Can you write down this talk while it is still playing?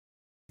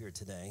here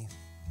today,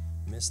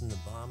 missing the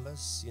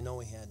Bombas. You know,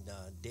 we had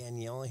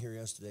Daniela here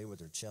yesterday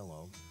with her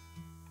cello.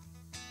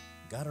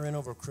 Got her in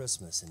over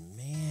Christmas, and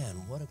man,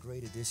 what a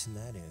great addition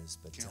that is.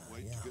 But can't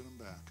wait to get them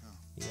back, huh?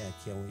 Yeah,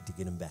 can't wait to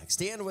get them back.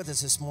 Stand with us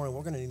this morning.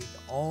 We're going to need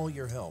all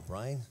your help,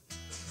 right?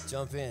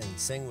 Jump in,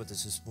 sing with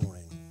us this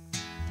morning.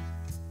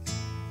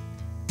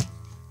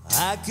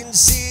 I can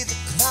see the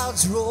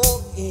clouds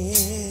roll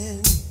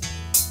in.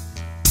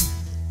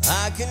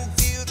 I can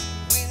feel the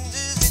wind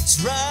as it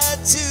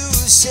tries to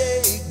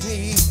shake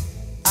me.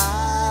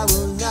 I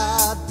will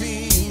not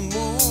be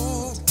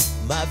moved.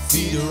 My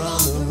feet are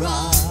on the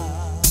rock.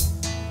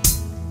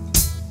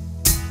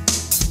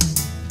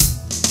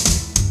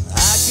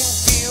 I can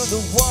feel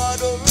the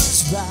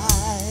waters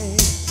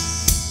rise.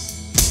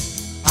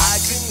 I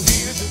can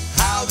hear the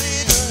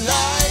howling of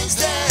lions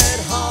that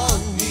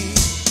haunt me.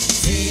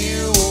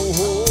 Fear won't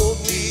hold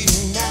me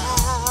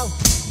now.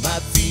 My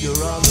feet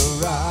are on the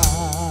rock.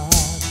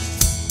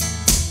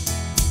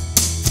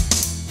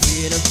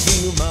 When I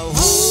feel my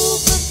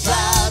hope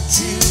about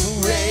to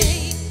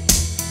break,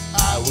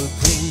 I will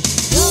cling to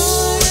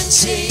your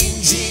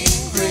unchanging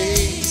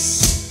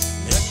grace.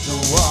 Let the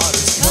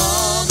waters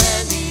come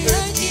and the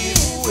earth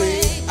give way.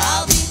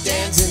 I'll be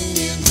dancing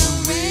in the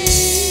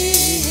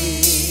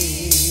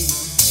rain.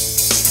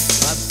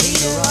 My feet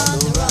are on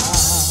the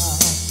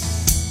rock.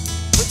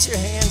 Put your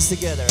hands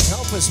together.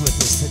 Help us with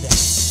this today.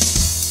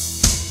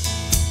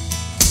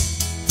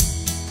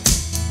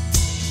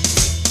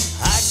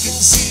 I can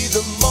see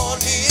the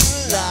morning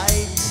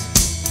light.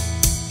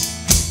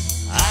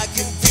 I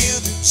can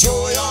feel the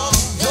joy on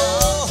the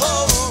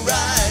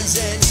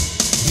horizon.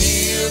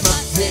 Here my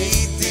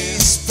faith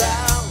is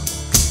found.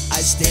 I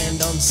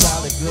stand on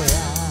solid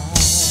ground.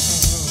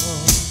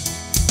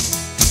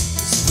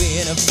 It's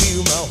when I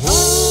feel my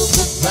hope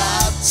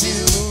about to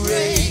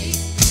break,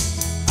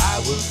 I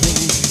will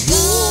cling to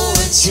your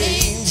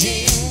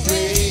unchanging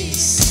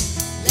grace.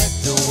 Let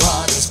the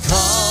waters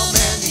come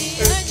and the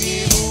earth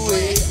give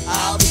way.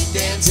 I'll be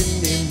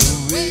dancing in the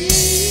rain.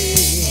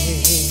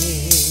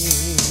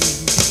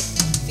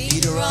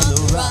 Feet are on the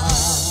rock.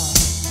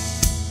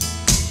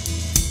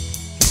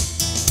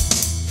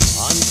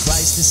 On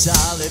Christ the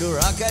solid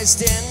rock I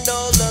stand.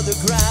 All other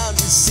ground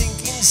is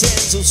sinking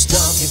sand. So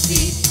stomp your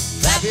feet,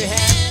 clap your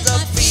hands.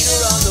 Our feet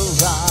are on the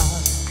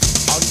rock.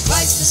 On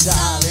Christ the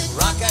solid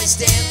rock I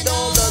stand.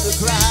 All other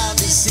ground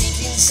is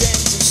sinking sand.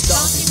 So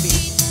stomp your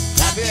feet,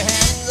 clap your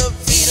hands. Our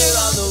feet are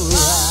on the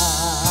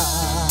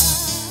rock.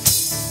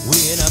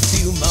 When I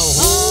feel my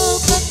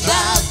hope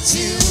about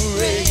to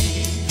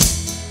break,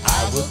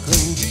 I will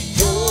cling to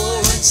your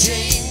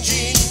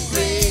unchanging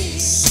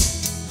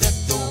grace. Let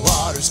the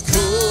waters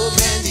come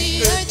and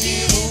the earth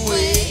give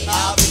way.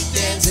 I'll be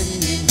dancing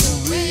in the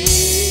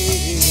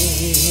rain.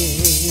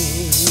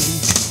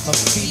 My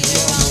feet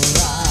are on the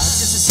rock.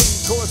 Just to sing the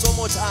chorus one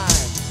more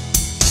time.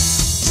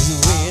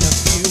 When I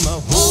feel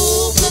my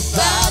hope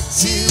about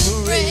to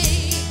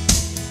break,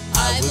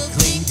 I will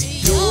cling to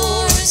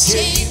your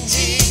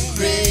unchanging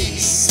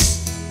grace.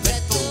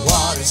 Let the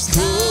waters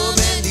come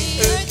and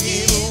the earth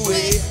give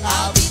way.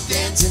 I'll be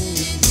dancing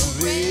in the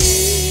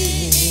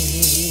rain.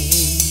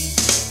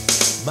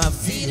 My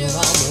feet are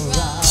on the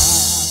rock.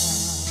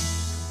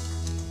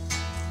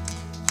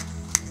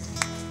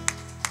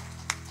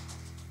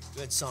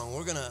 Good song.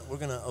 We're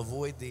gonna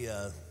avoid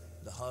the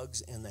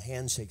hugs and the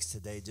handshakes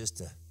today, just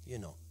to you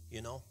know.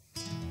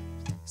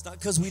 It's not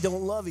because we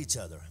don't love each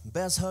other.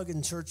 Best hug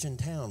in church in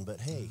town, but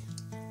hey.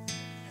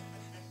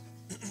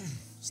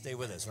 Stay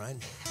with us, right?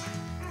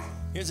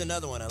 Here's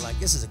another one I like.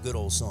 This is a good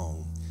old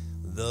song.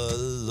 The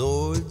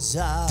Lord's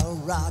our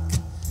rock,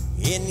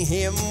 in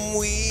Him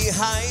we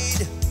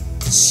hide,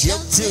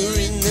 shelter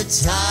in the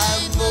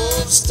time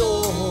of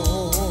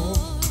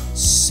storm,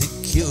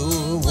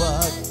 secure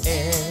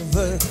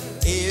whatever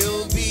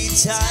ill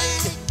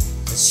betide,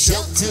 a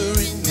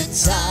shelter in the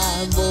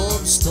time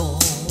of storm.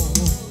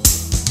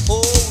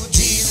 Oh,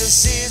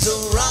 Jesus is a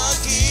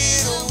rock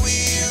in a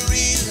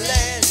weary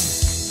land,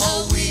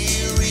 a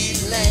weary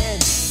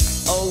land,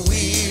 a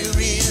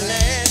weary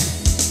land.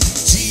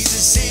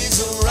 Jesus is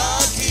a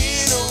rock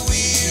in a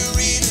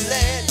weary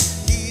land.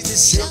 He's a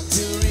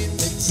shelter in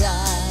the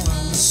time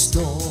of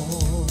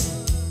storm.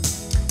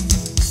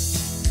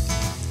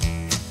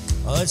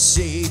 A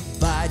shade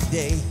by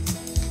day,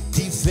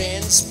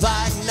 defense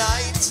by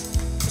night,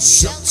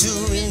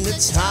 shelter in the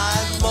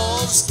time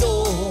of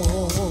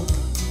storm.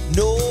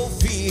 No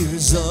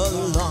fears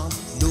alarm,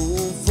 no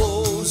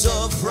foes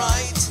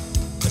affright,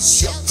 a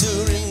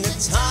shelter in the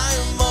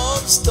time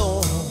of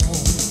storm.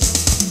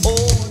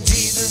 Oh,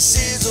 Jesus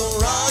is a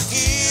rock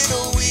in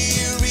a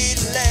weary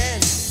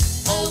land,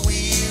 a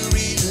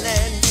weary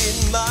land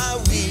in my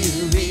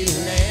weary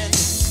land.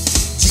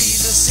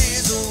 Jesus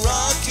is a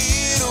rock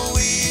in a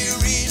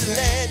weary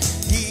land.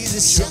 He's a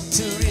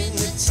shelter in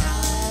the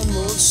time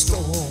of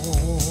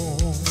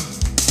storm.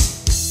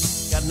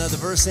 Got another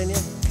verse in you?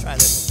 Try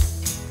this one.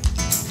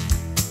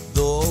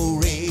 Though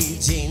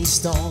raging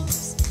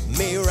storms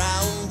may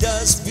round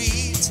us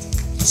beat,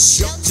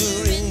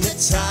 shelter in the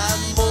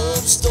time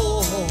of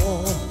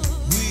storm.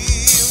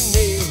 We'll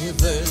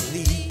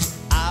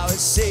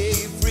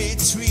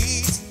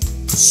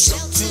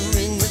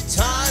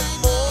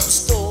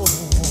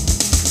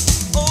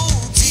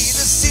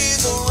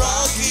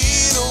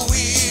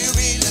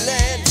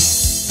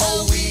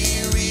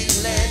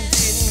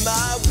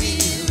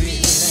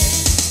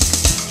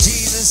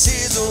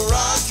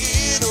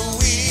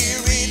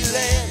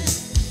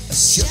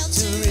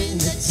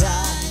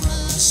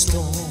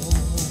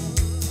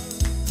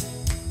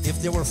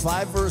if there were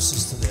 5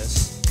 verses to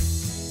this,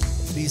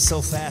 it'd be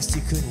so fast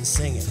you couldn't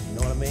sing it. You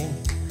know what I mean?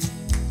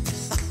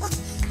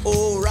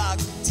 Oh, rock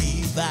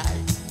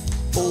divine,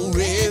 oh,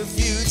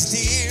 refuge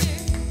dear,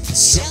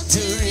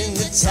 shelter in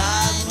the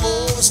time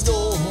of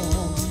storm.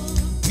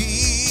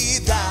 Be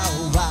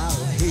thou our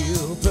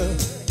helper,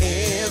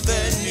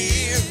 ever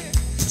near,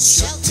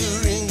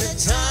 shelter in the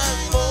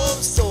time of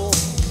storm.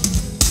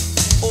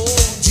 Oh,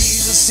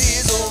 Jesus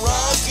is a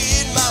rock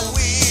in my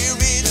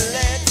weary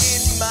land,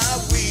 in my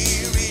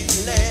weary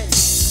land,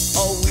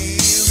 a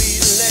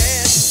weary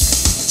land.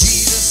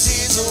 Jesus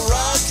is a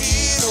rock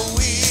in a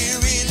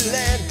weary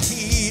land.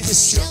 He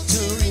is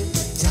shelter in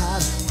the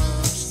time.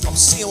 I'll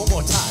sing it one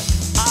more time.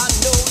 I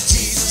know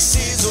Jesus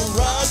is a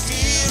rock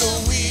in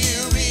a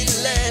weary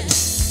land,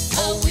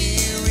 a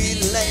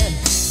weary land,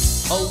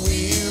 a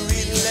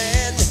weary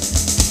land.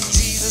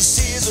 Jesus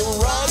is a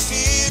rock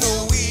in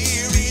a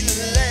weary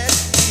land.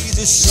 He's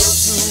a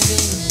shelter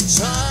in the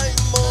time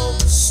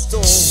of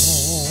storm.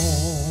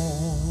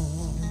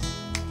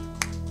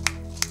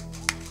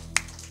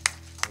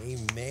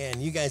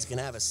 Amen. You guys can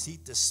have a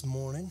seat this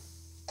morning.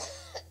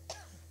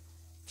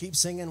 Keep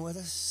singing with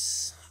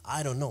us.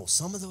 I don't know,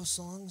 some of those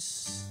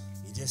songs,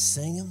 you just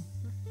sing them,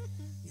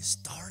 you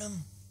start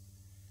them,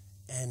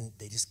 and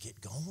they just get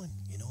going.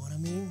 You know what I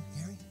mean,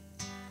 Gary?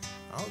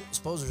 I don't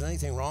suppose there's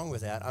anything wrong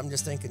with that. I'm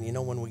just thinking, you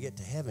know, when we get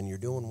to heaven, you're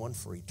doing one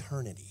for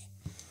eternity.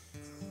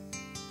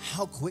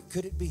 How quick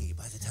could it be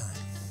by the time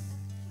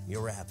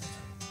you're wrapping?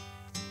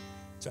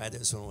 Try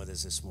this one with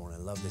us this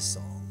morning. I love this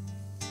song.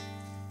 It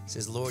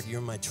says, Lord,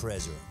 you're my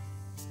treasure.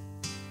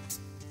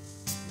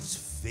 It's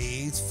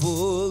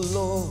faithful,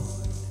 Lord.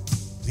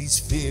 Please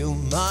fill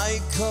my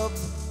cup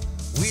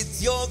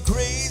with your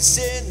grace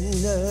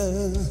and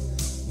love,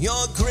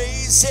 your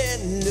grace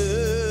and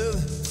love.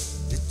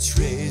 The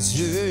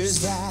treasures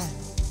that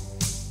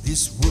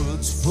this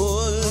world's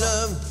full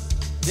of,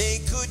 they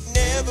could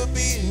never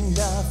be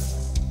enough.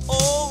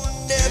 Oh,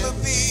 never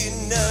be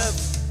enough.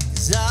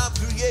 'Cause I've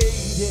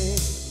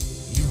created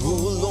you,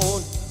 oh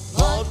Lord,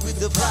 bought with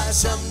the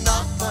price. I'm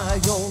not my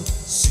own,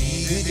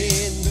 seated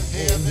in the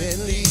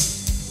heavenlies.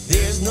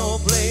 There's no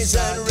place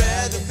I'd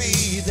rather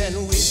be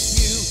than with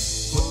you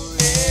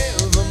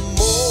forevermore.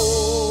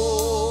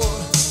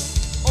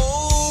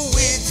 Oh,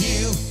 with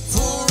you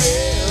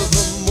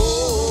forevermore.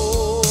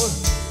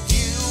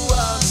 You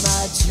are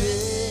my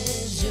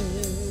treasure.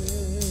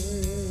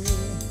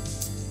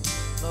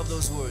 Love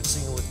those words.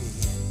 Sing it with me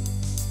again.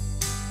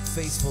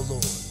 Faithful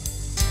Lord.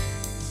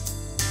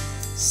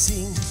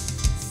 Sing,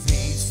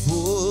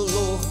 faithful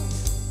Lord.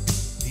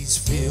 Please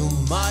fill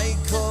my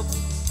cup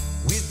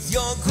with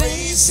your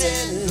grace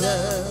and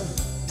love,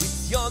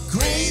 with your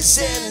grace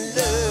and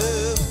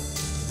love.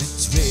 The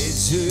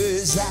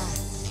treasures that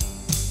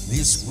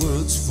this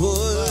world's full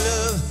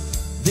of,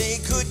 they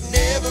could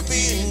never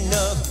be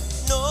enough.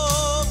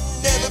 No,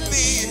 never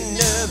be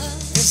enough.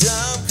 'Cause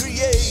I'm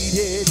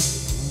created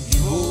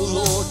you, oh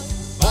Lord,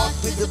 bought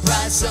with the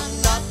price.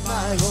 I'm not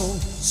my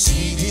own,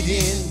 seated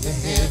in the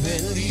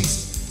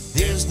heavenlies.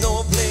 There's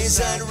no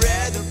place I'd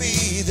rather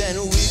be than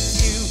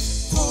with you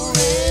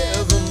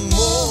forevermore.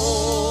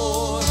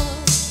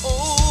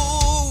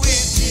 Oh,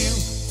 with you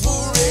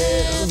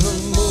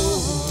forevermore.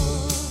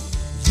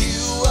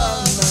 You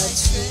are my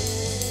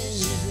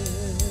treasure.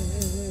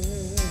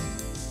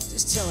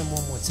 Just tell him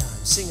one more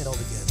time. Sing it all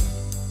together.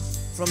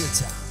 From the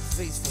top.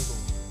 Faithful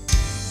Lord.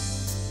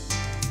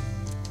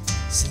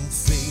 Sing,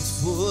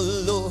 faithful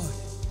Lord.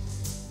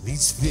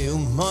 Please fill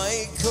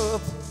my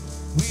cup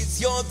with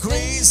your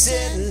grace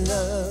and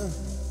love,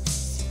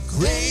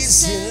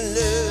 grace and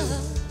love.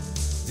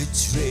 The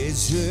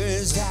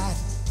treasures that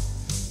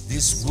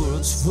this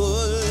world's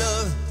full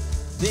of,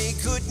 they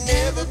could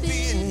never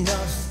be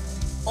enough.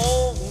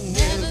 Oh,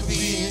 never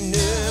be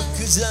enough.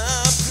 'Cause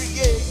I'm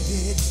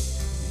created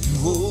you,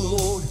 oh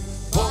Lord,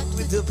 bought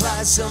with the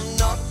price. I'm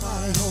not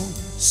my own,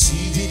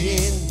 seated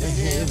in the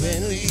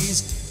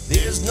heavenlies.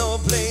 There's no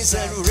place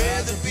I'd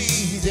rather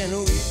be than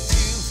with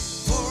you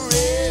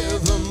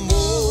forevermore.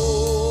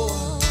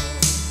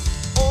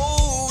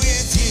 Oh,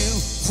 with you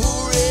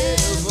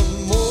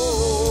forevermore.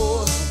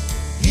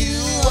 You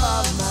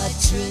are my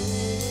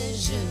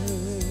treasure,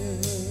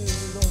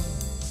 Lord.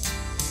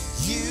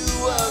 You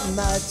are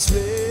my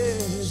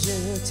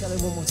treasure. Tell it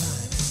one more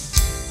time.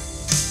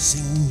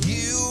 Sing,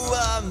 you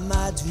are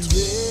my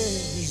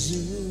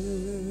treasure.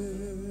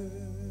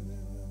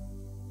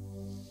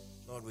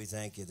 Lord, we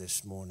thank you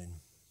this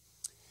morning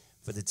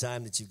for the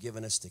time that you've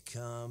given us to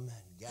come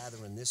and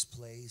gather in this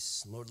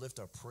place. Lord, lift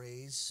our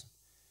praise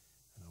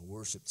and our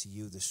worship to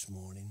you this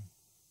morning.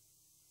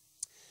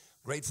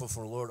 Grateful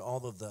for, Lord,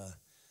 all of the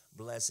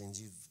blessings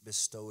you've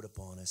bestowed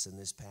upon us in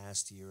this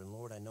past year. And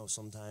Lord, I know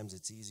sometimes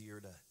it's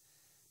easier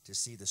to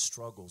see the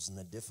struggles and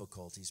the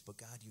difficulties, but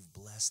God, you've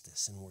blessed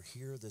us, and we're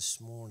here this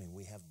morning.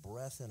 We have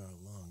breath in our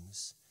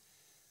lungs.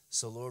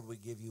 So, Lord, we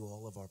give you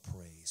all of our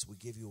praise. We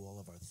give you all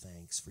of our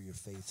thanks for your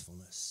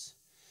faithfulness.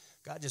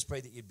 God, just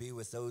pray that you'd be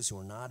with those who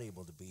are not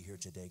able to be here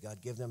today.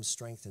 God, give them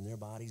strength in their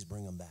bodies.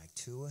 Bring them back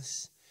to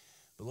us.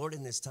 But Lord,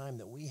 in this time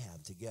that we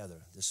have together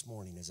this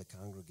morning as a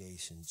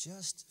congregation,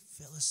 just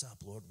fill us up,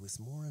 Lord, with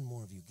more and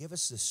more of you. Give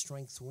us the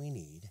strength we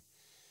need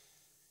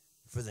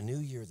for the new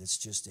year that's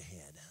just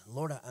ahead.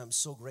 Lord, I'm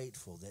so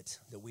grateful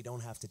that we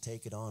don't have to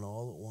take it on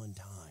all at one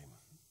time,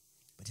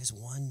 but just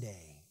one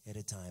day at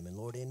a time. And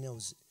Lord, in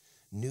those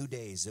new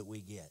days that we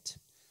get,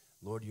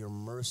 Lord, your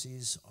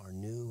mercies are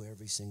new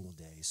every single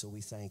day. So we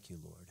thank you,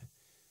 Lord,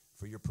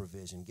 for your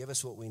provision. Give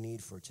us what we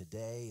need for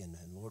today, and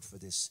Lord, for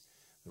the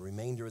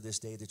remainder of this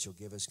day that you'll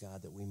give us,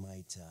 God, that we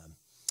might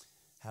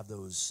have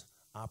those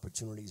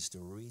opportunities to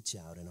reach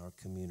out in our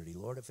community.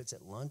 Lord, if it's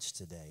at lunch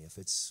today, if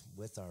it's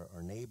with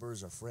our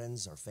neighbors, our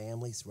friends, our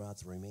family throughout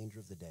the remainder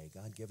of the day,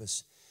 God, give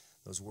us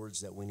those words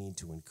that we need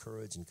to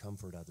encourage and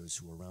comfort others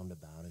who are around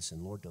about us,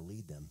 and Lord, to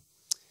lead them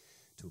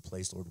to a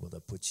place, Lord, where they'll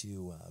put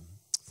you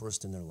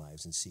first in their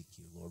lives and seek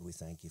you. Lord, we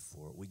thank you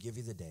for it. We give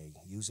you the day.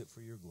 Use it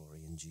for your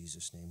glory. In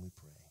Jesus' name we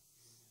pray.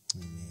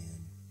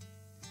 Amen.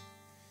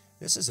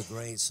 This is a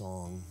great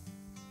song,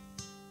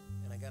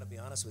 and I got to be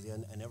honest with you,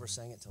 I never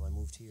sang it till I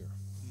moved here.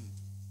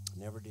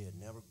 Never did.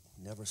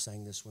 Never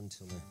sang this one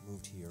till I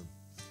moved here.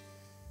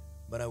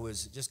 But I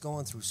was just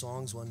going through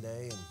songs one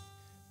day and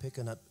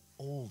picking up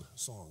old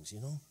songs, you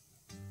know.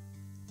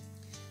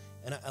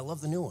 And I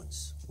love the new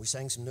ones. We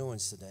sang some new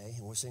ones today,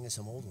 and we're singing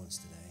some old ones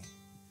today.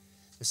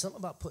 There's something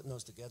about putting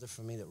those together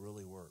for me that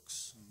really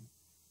works.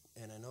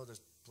 And I know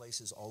there's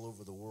places all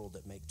over the world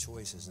that make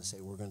choices and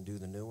say, we're going to do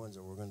the new ones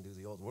or we're going to do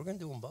the old. We're going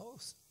to do them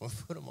both. We'll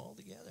put them all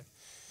together.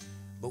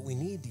 But we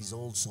need these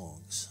old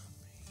songs.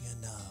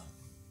 And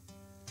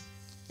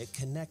it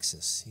connects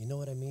us, you know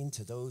what I mean,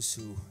 to those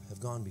who have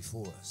gone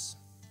before us.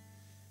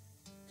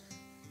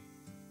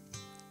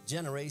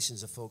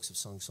 Generations of folks have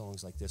sung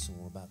songs like this one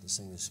we're about to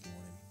sing this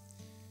morning.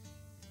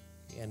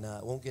 And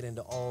I won't get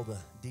into all the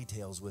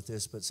details with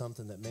this, but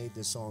something that made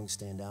this song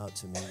stand out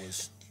to me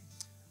was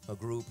a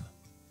group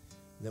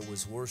that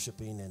was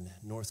worshiping in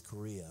North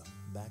Korea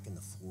back in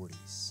the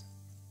 40s.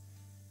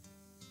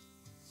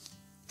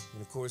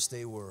 And of course,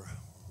 they were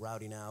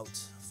routing out,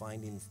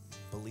 finding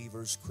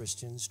believers,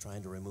 Christians,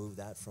 trying to remove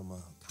that from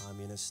a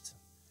communist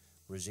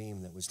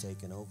regime that was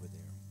taken over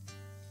there.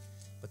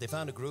 But they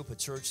found a group, a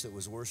church that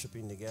was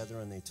worshiping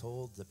together, and they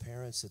told the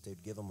parents that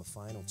they'd give them a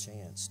final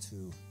chance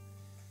to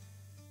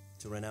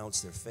renounce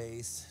their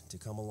faith, to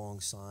come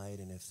alongside,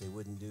 and if they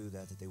wouldn't do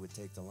that, that they would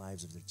take the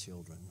lives of their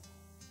children.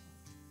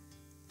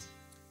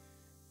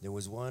 There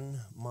was one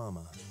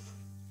mama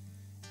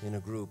in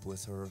a group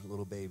with her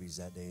little babies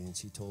that day, and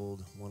she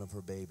told one of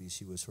her babies,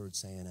 she was heard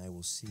saying, "I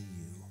will see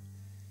you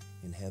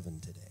in heaven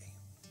today."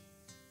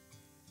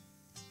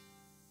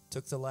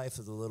 Took the life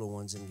of the little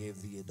ones and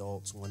gave the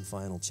adults one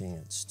final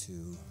chance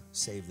to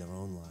save their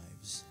own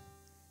lives.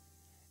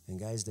 And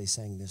guys, they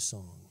sang this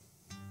song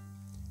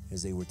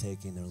as they were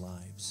taking their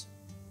lives.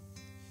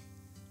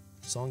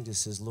 The song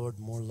just says, "Lord,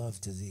 more love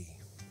to thee."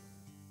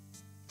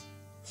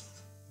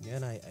 Yeah,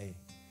 and I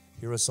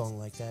hear a song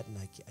like that, and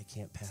I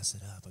can't pass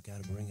it up. I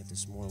got to bring it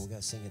this morning. We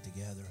got to sing it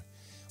together.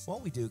 While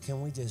we do,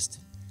 can we just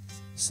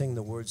sing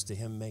the words to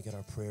him, make it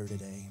our prayer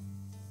today?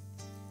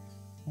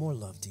 More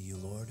love to you,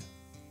 Lord.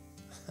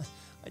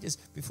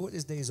 Before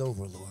this day is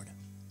over, Lord,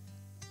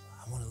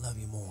 I want to love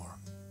you more.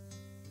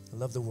 I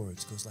love the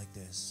words. It goes like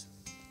this.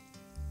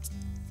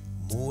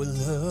 More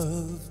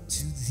love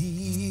to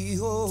thee,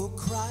 O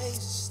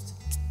Christ.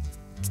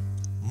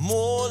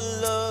 More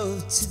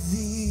love to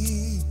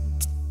thee.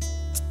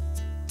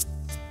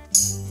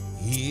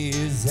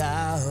 Hear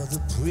thou the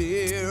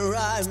prayer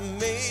I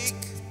make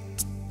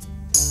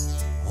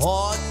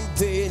on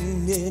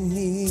bended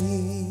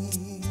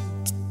knee.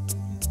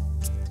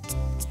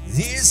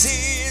 This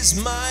is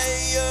my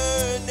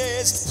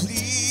earnest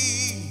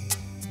plea.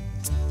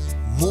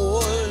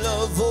 More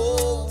love,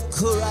 O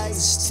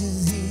Christ, to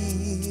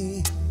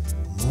thee.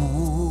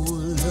 More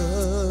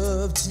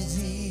love to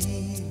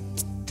thee.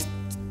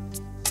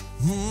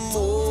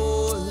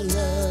 More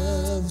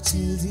love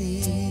to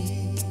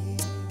thee.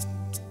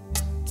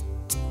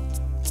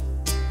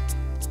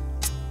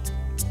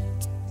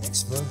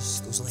 Next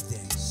verse goes like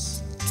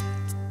this.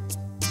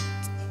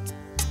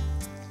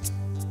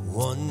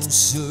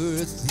 Once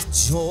earthly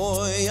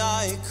joy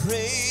I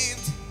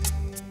craved,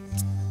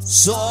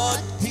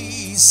 sought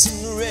peace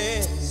and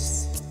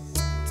rest.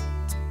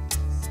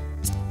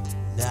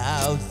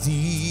 Now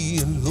thee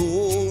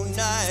alone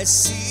I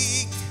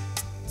seek,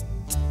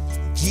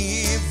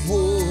 give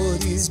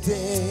what is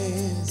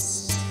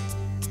best.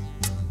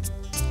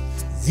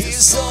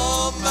 This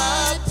all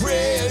my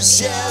prayers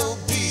shall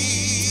be.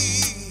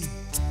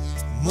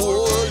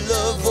 More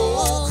love,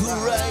 O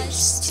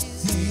Christ, to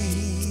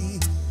thee.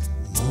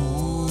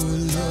 More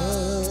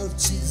love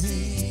to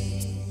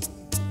thee.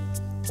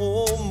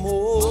 Oh,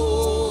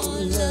 more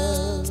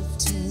love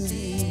to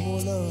thee.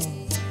 More love.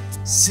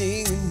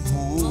 Sing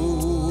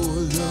more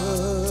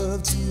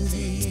love to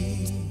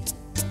thee.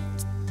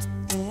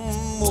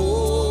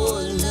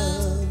 More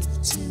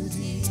love to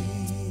thee.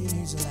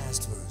 Here's the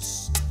last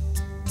verse.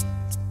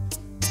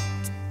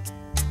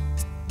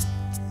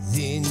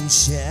 Then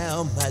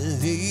shall my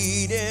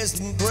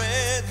latest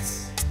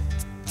breath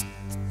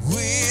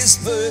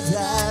whisper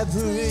thy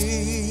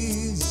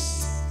praise.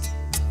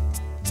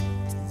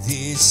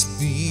 This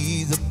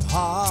be the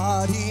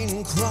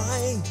parting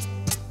cry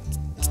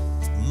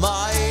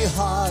my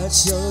heart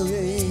shall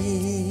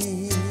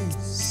raise.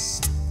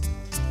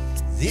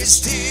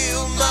 This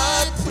still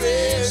my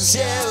prayer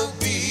shall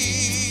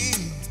be,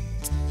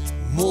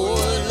 more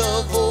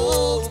love,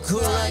 oh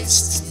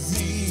Christ, to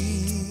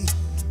thee,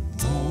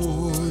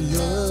 more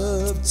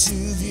love to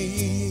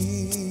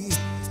thee,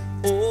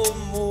 oh,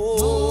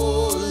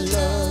 more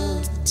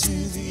love to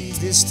thee.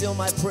 This still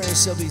my prayer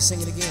shall be,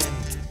 sing it again.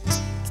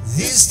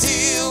 This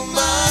still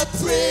my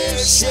prayer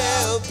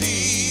shall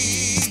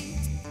be,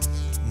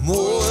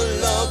 more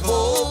love,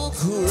 oh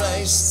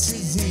Christ, to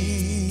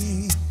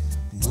thee,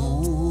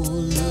 more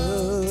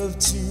love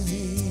to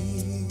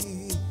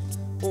thee,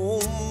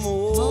 oh,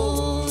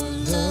 more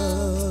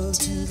love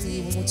to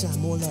thee. One more time,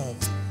 more love.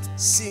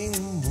 Sing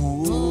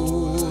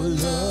more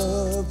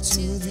love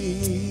to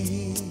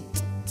thee,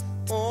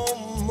 oh,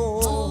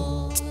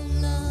 more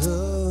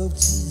love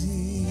to thee.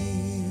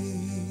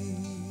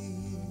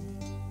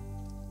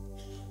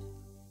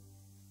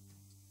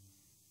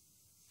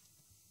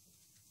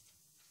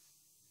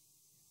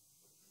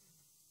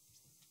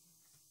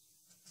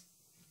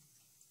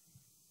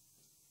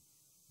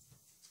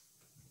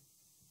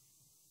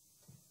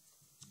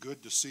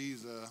 Good to see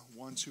the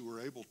ones who were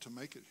able to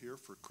make it here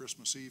for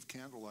Christmas Eve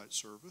candlelight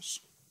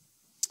service.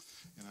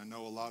 And I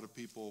know a lot of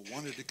people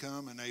wanted to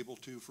come and able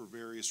to for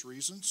various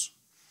reasons,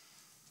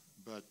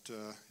 but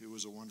it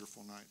was a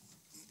wonderful night.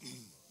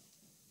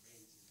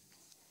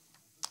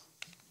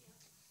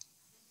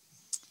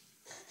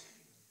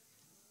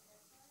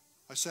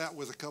 I sat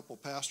with a couple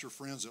pastor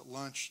friends at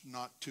lunch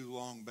not too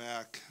long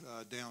back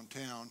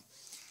downtown,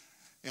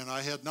 and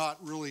I had not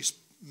really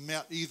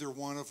met either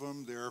one of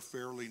them. They're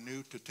fairly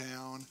new to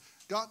town.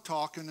 Got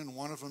talking, and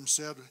one of them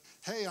said,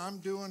 "Hey, I'm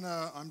doing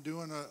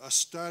a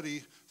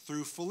study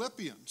through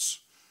Philippians,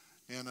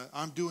 and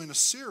I'm doing a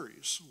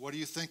series. What do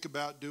you think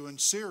about doing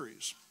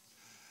series?"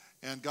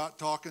 And got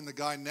talking. The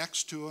guy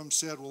next to him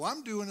said, "Well,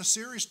 I'm doing a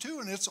series too,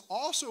 and it's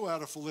also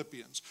out of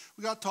Philippians."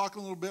 We got talking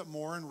a little bit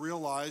more and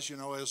realized,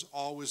 as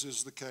always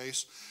is the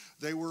case,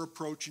 they were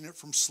approaching it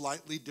from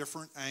slightly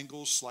different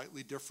angles,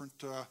 slightly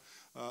different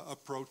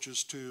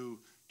approaches to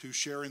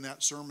sharing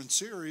that sermon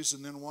series.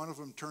 And then one of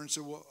them turned and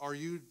said, "Well, are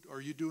you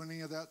doing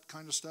any of that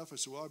kind of stuff?" I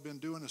said, "Well, I've been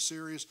doing a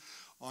series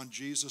on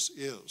Jesus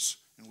Is."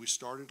 And we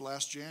started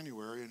last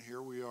January, and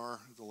here we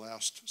are the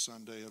last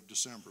Sunday of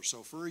December.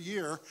 So for a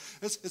year,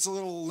 it's a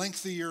little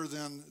lengthier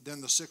than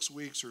the 6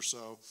 weeks or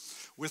so.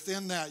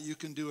 Within that, you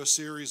can do a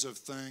series of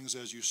things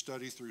as you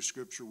study through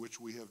Scripture, which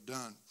we have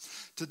done.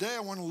 Today,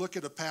 I want to look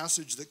at a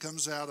passage that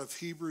comes out of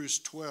Hebrews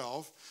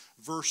 12,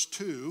 verse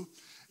 2.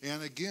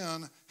 And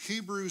again,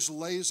 Hebrews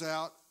lays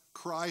out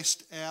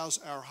Christ as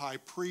our high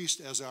priest,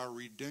 as our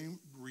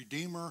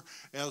redeemer,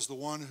 as the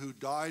one who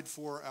died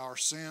for our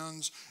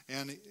sins,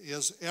 and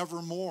is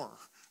evermore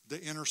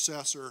the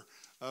intercessor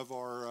of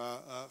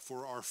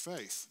for our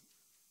faith.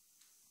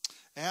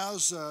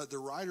 As the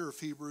writer of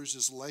Hebrews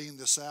is laying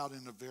this out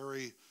in a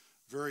very,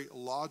 very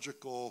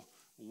logical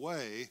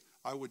way,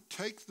 I would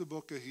take the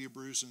book of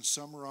Hebrews and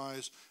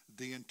summarize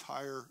the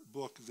entire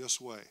book this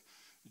way: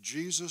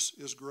 Jesus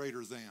is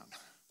greater than.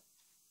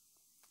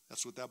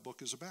 That's what that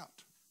book is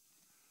about.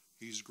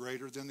 He's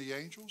greater than the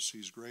angels.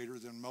 He's greater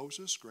than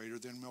Moses, greater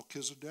than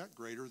Melchizedek,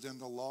 greater than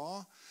the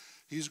law.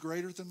 He's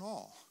greater than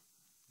all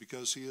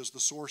because he is the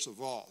source of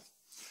all.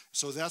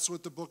 So that's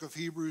what the book of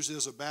Hebrews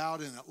is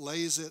about, and it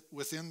lays it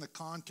within the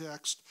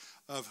context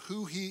of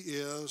who he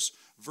is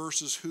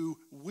versus who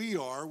we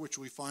are, which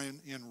we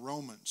find in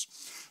Romans.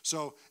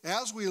 So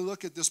as we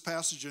look at this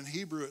passage in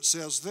Hebrew, it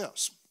says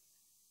this: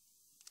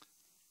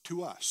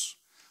 to us,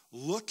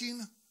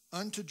 looking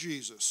unto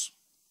Jesus,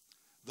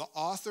 the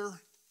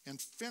author and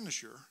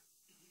finisher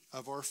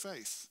of our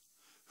faith,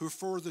 who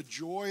for the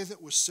joy that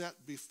was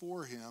set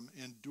before him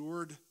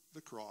endured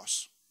the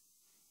cross,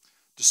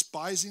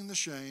 despising the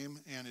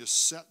shame, and is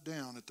set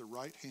down at the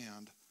right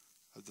hand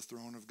of the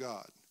throne of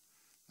God.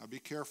 Now be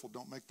careful,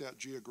 don't make that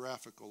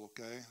geographical,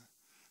 okay?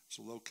 It's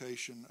a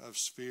location of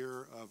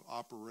sphere of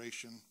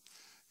operation,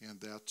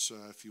 and that's,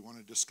 if you want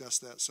to discuss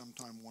that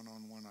sometime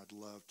one-on-one, I'd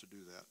love to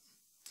do that.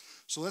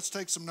 So let's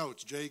take some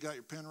notes. Jay, you got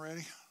your pen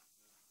ready?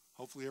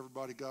 Hopefully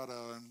everybody got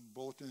a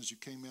bulletin as you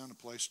came in, a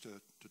place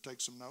to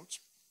take some notes.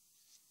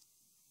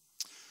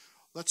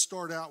 Let's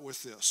start out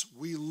with this.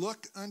 We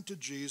look unto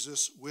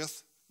Jesus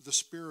with the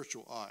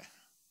spiritual eye.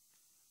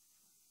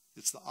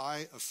 It's the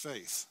eye of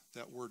faith.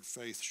 That word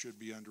faith should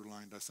be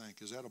underlined, I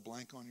think. Is that a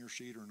blank on your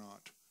sheet or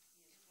not?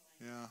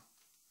 Yeah.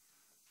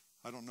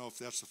 I don't know if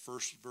that's the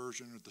first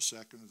version or the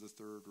second or the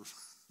third.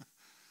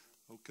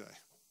 Okay.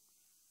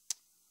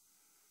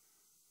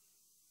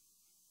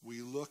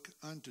 We look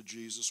unto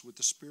Jesus with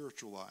the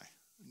spiritual eye,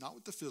 not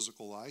with the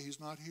physical eye. He's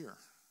not here.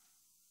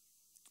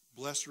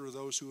 Blessed are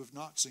those who have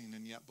not seen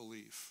and yet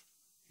believe,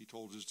 he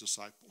told his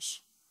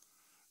disciples.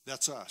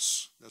 That's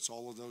us. That's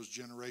all of those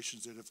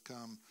generations that have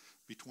come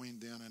between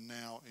then and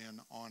now and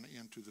on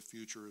into the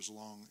future, as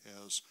long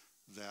as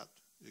that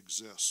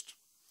exist.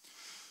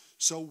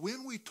 So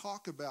when we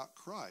talk about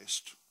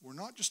Christ, we're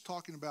not just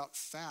talking about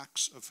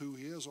facts of who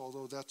he is,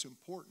 although that's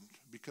important,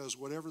 because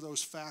whatever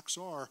those facts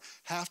are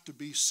have to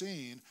be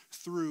seen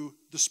through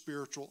the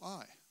spiritual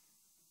eye.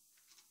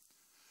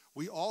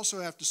 We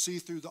also have to see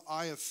through the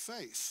eye of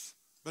faith,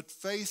 but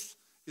faith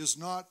is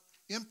not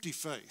empty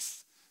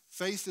faith.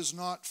 Faith is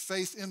not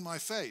faith in my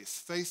faith.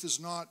 Faith is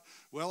not,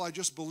 well, I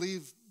just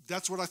believe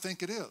that's what I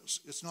think it is.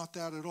 It's not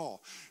that at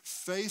all.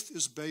 Faith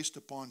is based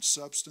upon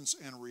substance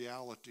and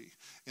reality.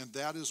 And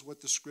that is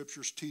what the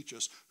scriptures teach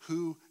us,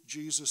 who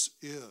Jesus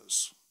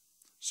is.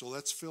 So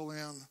let's fill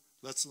in,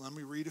 let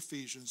me read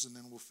Ephesians and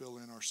then we'll fill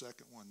in our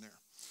second one there.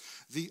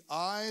 The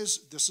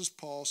eyes, this is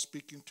Paul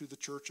speaking to the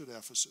church at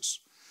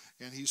Ephesus.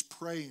 And he's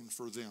praying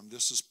for them.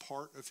 This is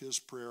part of his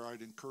prayer.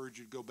 I'd encourage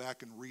you to go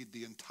back and read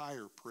the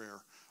entire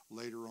prayer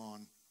later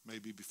on,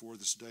 maybe before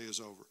this day is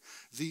over.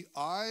 The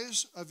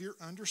eyes of your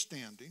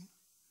understanding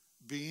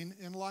being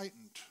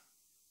enlightened.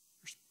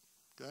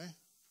 Okay?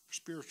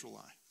 Spiritual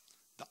eye.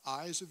 The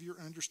eyes of your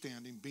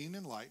understanding being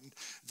enlightened,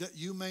 that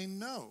you may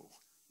know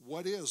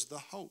what is the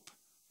hope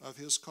of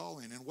his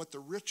calling and what the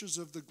riches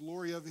of the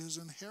glory of his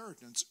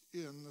inheritance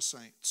in the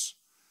saints.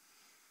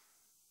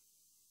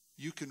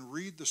 You can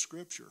read the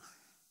scripture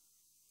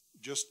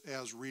just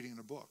as reading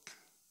a book.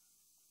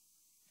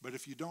 But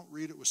if you don't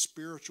read it with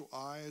spiritual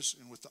eyes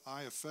and with the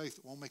eye of faith,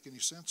 it won't make any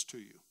sense to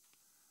you.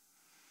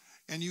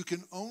 And you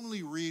can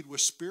only read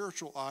with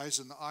spiritual eyes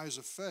and the eyes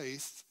of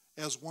faith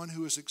as one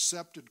who has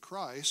accepted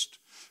Christ,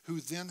 who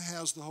then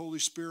has the Holy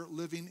Spirit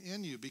living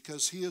in you,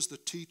 because he is the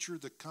teacher,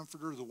 the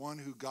comforter, the one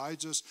who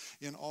guides us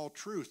in all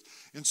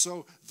truth. And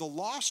so the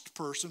lost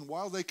person,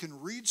 while they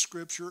can read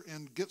scripture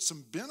and get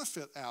some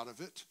benefit out of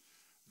it,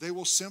 they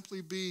will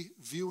simply be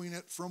viewing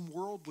it from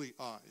worldly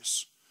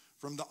eyes,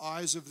 from the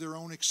eyes of their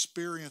own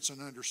experience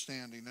and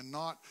understanding, and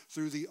not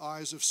through the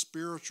eyes of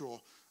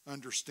spiritual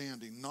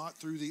understanding, not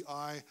through the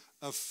eye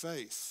of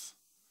faith.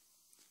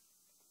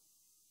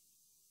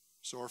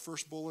 So our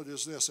first bullet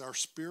is this: our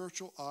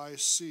spiritual eye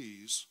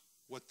sees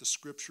what the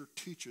scripture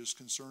teaches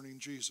concerning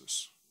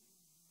Jesus.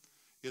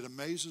 It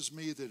amazes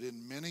me that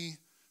in many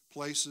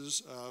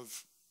places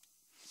of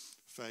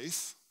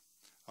faith,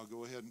 I'll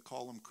go ahead and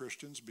call them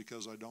Christians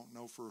because I don't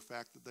know for a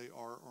fact that they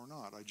are or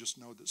not. I just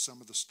know that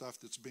some of the stuff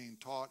that's being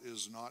taught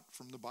is not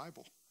from the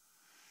Bible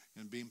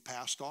and being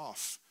passed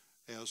off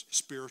as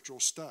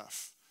spiritual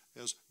stuff,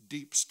 as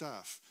deep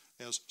stuff,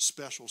 as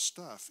special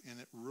stuff,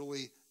 and it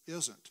really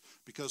isn't,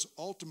 because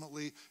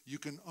ultimately you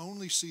can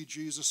only see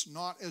Jesus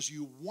not as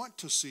you want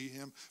to see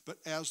him, but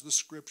as the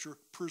scripture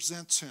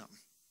presents him.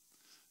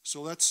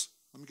 So let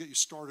me get you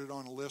started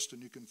on a list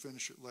and you can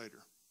finish it later.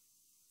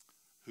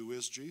 Who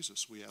is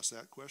Jesus? We asked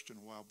that question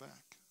a while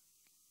back.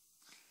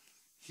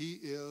 He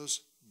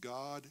is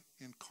God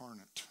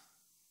incarnate,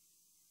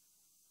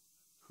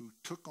 who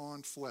took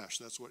on flesh.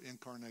 That's what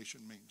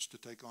incarnation means, to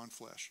take on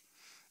flesh.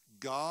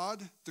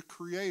 God, the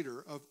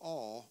creator of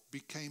all,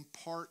 became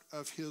part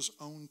of his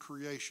own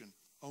creation.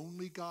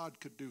 Only God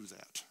could do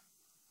that.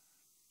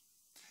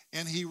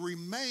 And he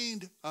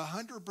remained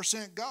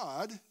 100%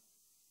 God,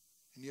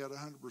 and yet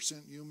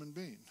 100% human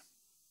being.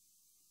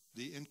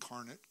 The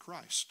incarnate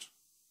Christ.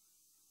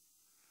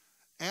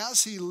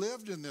 As he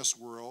lived in this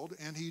world,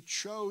 and he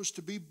chose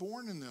to be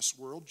born in this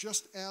world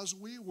just as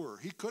we were.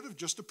 He could have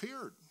just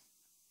appeared.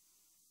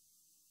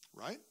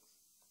 Right?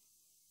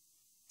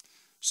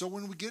 So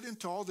when we get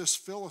into all this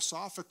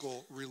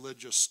philosophical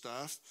religious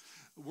stuff,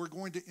 we're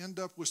going to end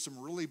up with some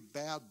really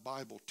bad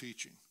Bible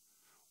teaching.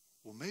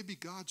 Well, maybe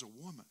God's a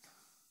woman.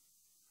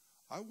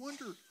 I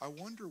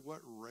wonder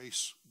what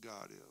race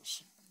God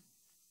is.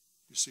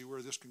 You see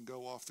where this can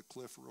go off the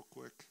cliff real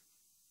quick?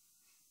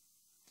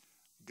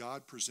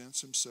 God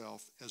presents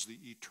himself as the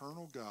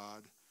eternal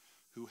God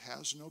who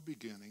has no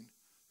beginning,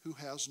 who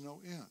has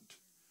no end.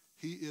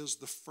 He is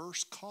the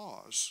first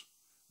cause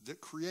that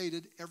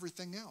created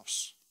everything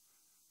else.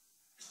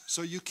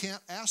 So you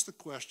can't ask the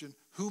question,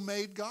 who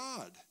made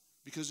God?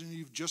 Because then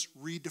you've just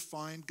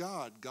redefined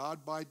God.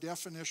 God, by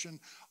definition,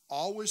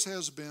 always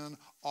has been,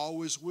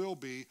 always will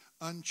be,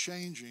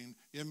 unchanging,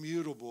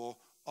 immutable,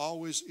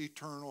 always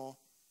eternal.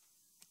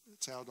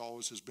 That's how it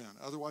always has been.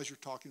 Otherwise, you're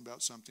talking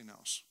about something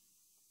else.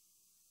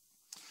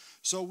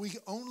 So we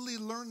only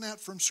learn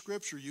that from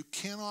Scripture. You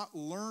cannot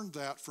learn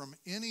that from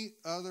any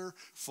other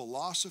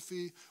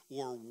philosophy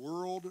or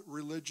world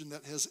religion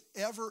that has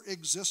ever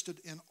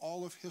existed in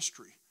all of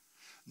history.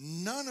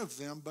 None of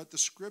them but the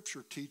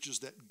Scripture teaches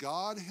that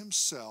God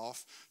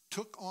himself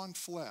took on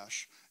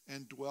flesh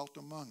and dwelt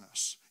among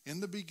us. In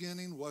the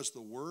beginning was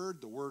the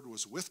Word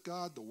was with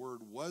God, the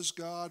Word was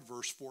God,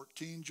 verse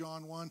 14,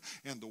 John 1,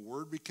 and the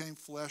Word became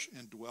flesh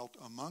and dwelt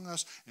among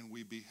us, and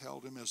we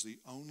beheld him as the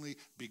only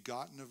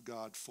begotten of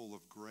God, full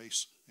of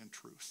grace and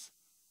truth.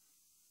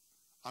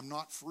 I'm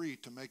not free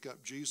to make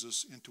up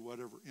Jesus into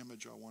whatever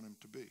image I want him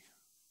to be.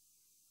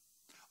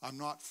 I'm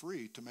not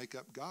free to make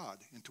up God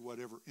into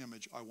whatever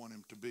image I want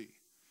him to be.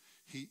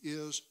 He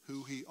is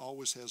who he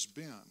always has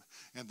been.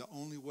 And the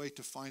only way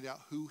to find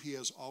out who he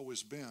has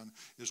always been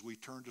is we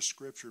turn to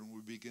Scripture and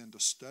we begin to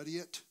study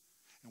it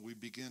and we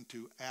begin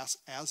to ask,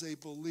 as a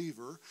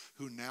believer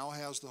who now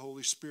has the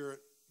Holy Spirit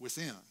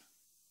within,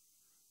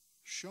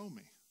 show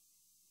me,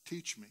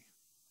 teach me,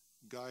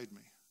 guide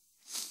me.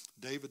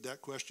 David,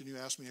 that question you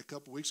asked me a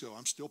couple weeks ago,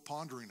 I'm still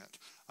pondering it.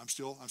 I'm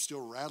still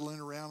rattling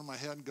around in my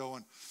head and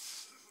going,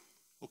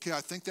 okay,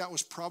 I think that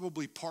was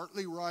probably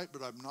partly right,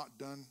 but I'm not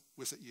done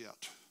with it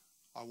yet.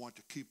 I want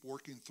to keep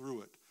working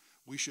through it.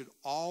 We should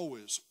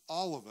always,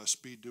 all of us,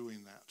 be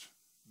doing that.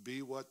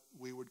 Be what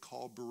we would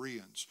call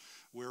Bereans,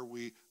 where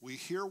we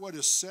hear what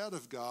is said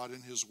of God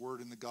in his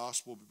word in the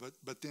gospel,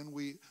 but then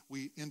we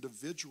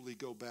individually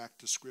go back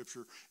to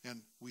Scripture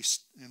and we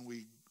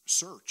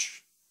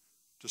search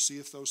to see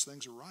if those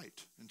things are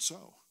right. And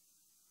so,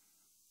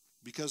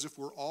 because if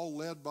we're all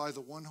led by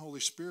the one Holy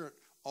Spirit,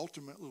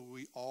 ultimately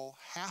we all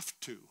have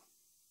to.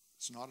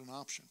 It's not an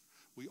option.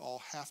 We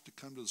all have to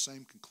come to the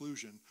same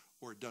conclusion,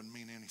 or it doesn't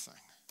mean anything.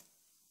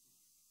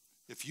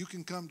 If you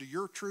can come to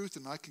your truth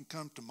and I can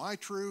come to my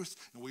truth,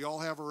 and we all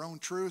have our own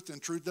truth, then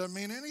truth doesn't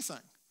mean anything.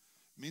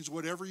 It means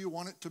whatever you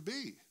want it to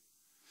be.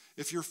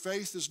 If your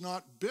faith is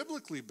not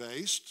biblically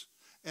based,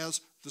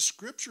 as the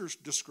Scriptures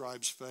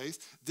describes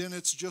faith, then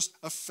it's just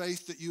a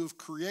faith that you have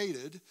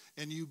created,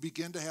 and you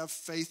begin to have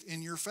faith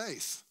in your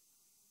faith.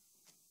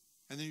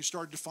 And then you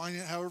start defining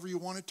it however you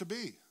want it to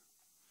be.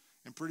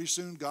 And pretty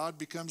soon God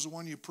becomes the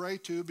one you pray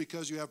to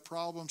because you have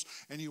problems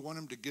and you want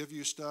him to give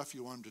you stuff.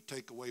 You want him to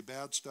take away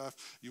bad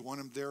stuff. You want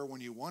him there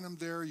when you want him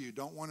there. You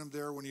don't want him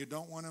there when you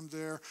don't want him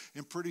there.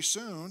 And pretty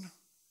soon,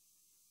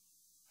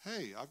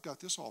 hey, I've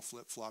got this all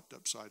flip-flopped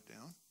upside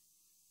down.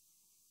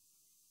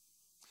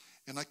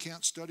 And I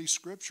can't study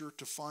Scripture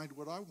to find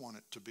what I want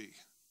it to be,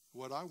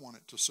 what I want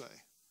it to say.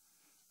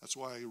 That's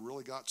why I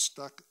really got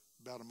stuck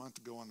about a month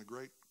ago on the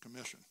Great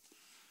Commission.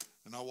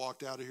 And I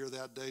walked out of here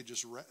that day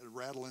just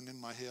rattling in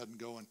my head and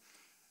going,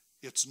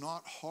 it's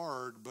not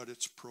hard, but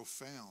it's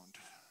profound.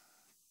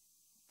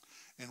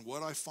 And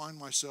what I find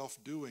myself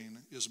doing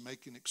is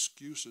making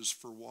excuses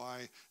for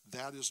why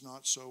that is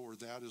not so or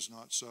that is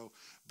not so,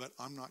 but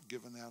I'm not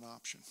given that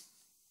option.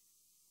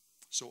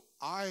 So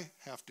I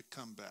have to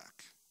come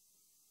back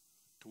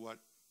to what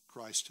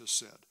Christ has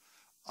said.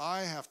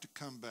 I have to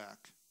come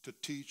back to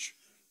teach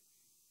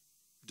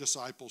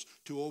disciples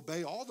to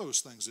obey all those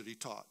things that he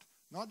taught.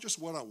 Not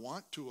just what I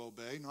want to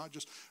obey, not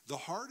just the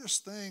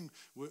hardest thing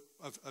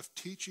of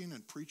teaching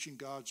and preaching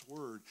God's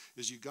word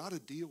is you got to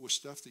deal with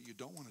stuff that you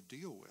don't want to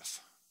deal with.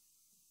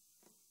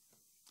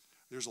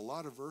 There's a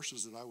lot of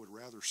verses that I would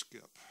rather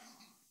skip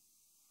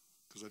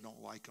because I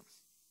don't like them.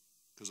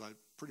 Because I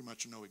pretty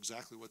much know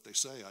exactly what they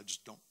say. I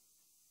just don't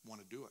want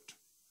to do it.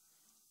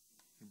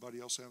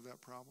 Anybody else have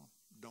that problem?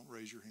 Don't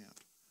raise your hand.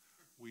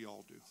 We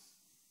all do.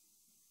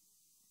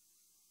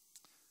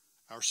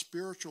 Our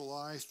spiritual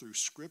eye through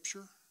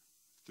Scripture,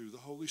 through the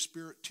Holy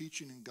Spirit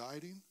teaching and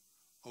guiding,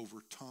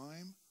 over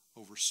time,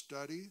 over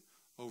study,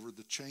 over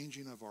the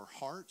changing of our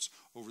hearts,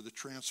 over the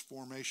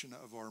transformation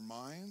of our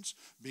minds,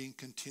 being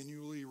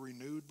continually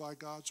renewed by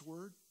God's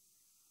Word.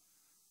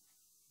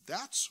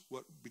 That's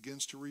what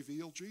begins to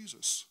reveal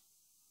Jesus.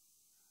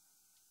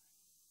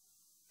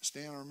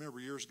 Stan, I remember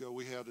years ago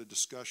we had a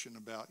discussion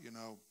about,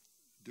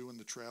 doing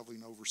the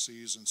traveling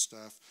overseas and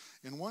stuff.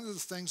 And one of the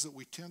things that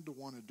we tend to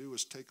want to do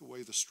is take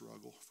away the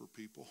struggle for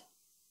people.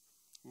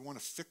 We want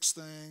to fix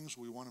things.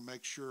 We want to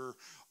make sure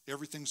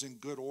everything's in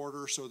good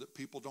order so that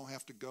people don't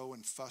have to go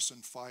and fuss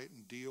and fight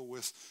and deal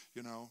with,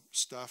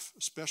 stuff.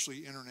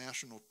 Especially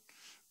international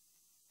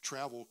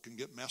travel can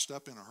get messed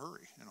up in a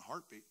hurry, in a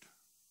heartbeat.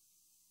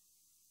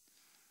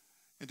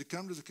 And to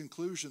come to the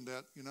conclusion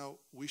that,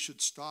 we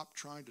should stop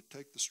trying to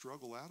take the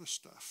struggle out of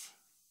stuff.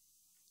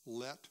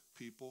 Let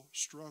people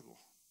struggle.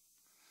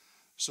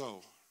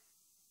 So,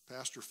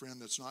 pastor friend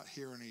that's not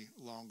here any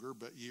longer,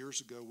 but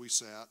years ago we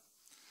sat,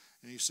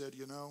 and he said,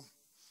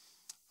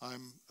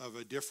 I'm of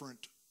a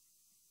different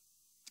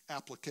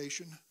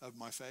application of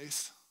my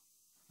faith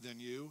than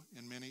you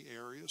in many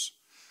areas.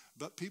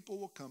 But people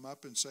will come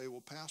up and say,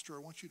 well, Pastor,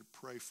 I want you to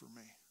pray for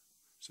me.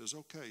 He says,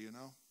 okay,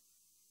 I'm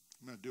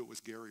going to do it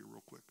with Gary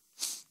real quick.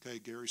 Okay,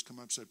 Gary's come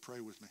up and said,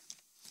 pray with me.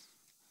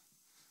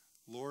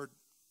 Lord,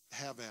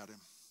 have at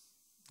him.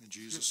 In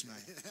Jesus'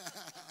 name.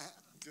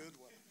 Good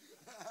one.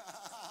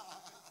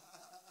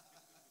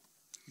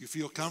 You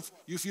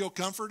feel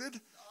comforted?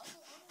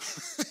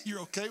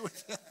 You're okay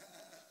with that?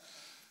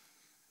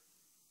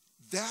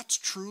 That's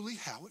truly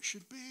how it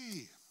should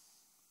be.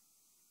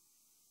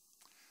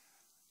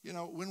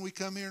 When we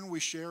come here and we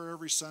share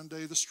every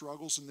Sunday the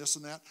struggles and this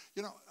and that,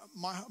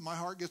 my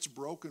heart gets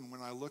broken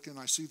when I look and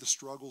I see the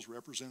struggles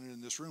represented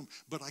in this room,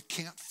 but I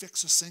can't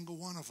fix a single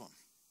one of them.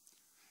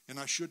 And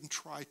I shouldn't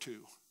try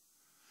to.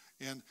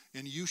 And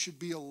you should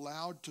be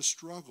allowed to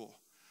struggle,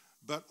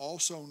 but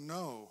also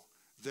know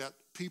that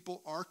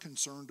people are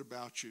concerned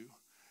about you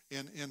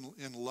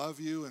and love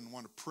you and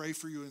want to pray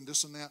for you and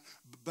this and that.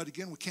 But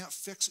again, we can't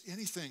fix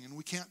anything and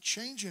we can't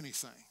change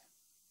anything.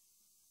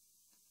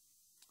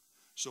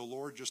 So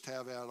Lord, just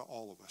have at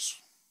all of us.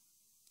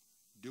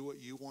 Do what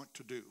you want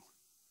to do.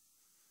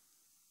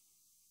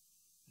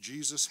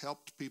 Jesus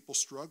helped people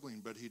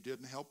struggling, but he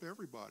didn't help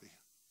everybody.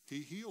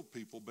 He healed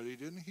people, but he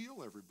didn't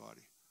heal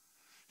everybody.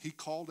 He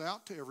called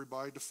out to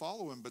everybody to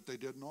follow him, but they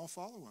didn't all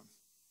follow him.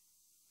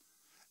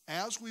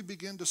 As we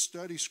begin to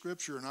study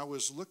Scripture, and I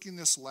was looking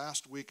this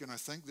last week, and I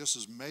think this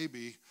is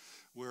maybe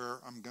where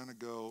I'm going to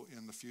go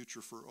in the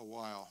future for a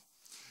while.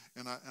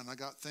 And I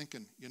got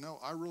thinking,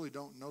 I really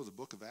don't know the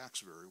book of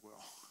Acts very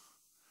well.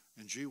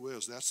 And gee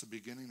whiz, that's the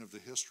beginning of the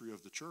history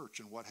of the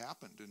church and what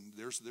happened. And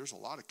there's a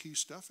lot of key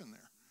stuff in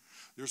there.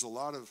 There's a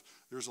lot of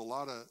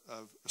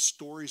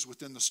stories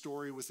within the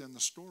story within the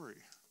story.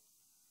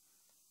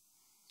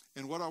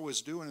 And what I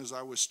was doing is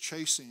I was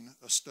chasing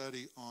a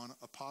study on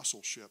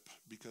apostleship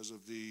because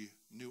of the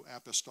new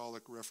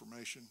apostolic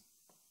reformation,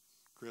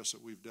 Chris,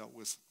 that we've dealt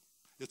with.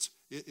 It's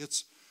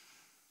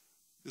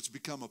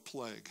become a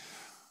plague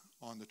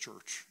on the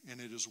church, and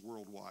it is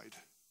worldwide.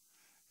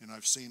 And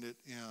I've seen it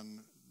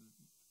in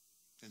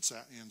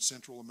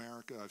Central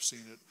America. I've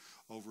seen it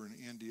over in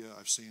India.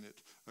 I've seen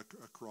it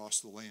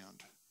across the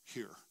land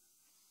here,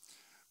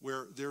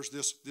 where there's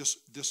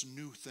this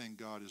new thing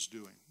God is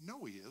doing.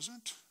 No, he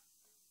isn't.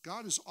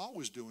 God is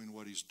always doing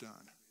what he's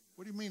done.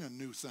 What do you mean a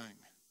new thing?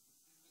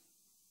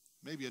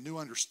 Maybe a new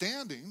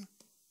understanding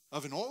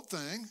of an old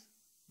thing,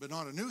 but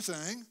not a new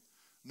thing.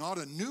 Not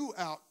a new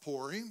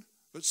outpouring,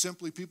 but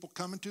simply people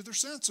coming to their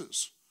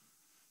senses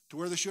to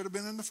where they should have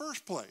been in the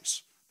first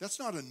place. That's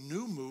not a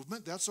new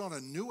movement. That's not a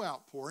new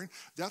outpouring.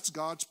 That's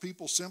God's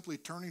people simply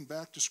turning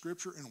back to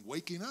Scripture and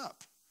waking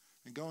up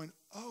and going,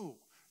 oh,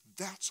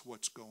 that's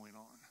what's going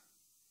on.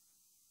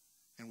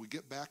 And we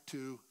get back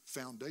to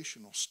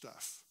foundational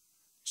stuff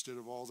instead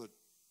of all the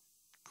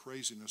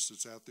craziness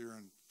that's out there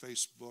in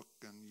Facebook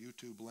and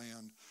YouTube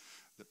land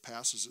that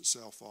passes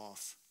itself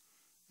off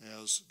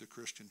as the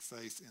Christian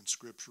faith and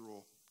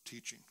scriptural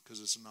teaching,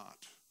 because it's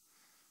not.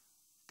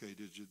 Okay,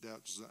 that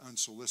was the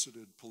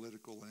unsolicited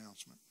political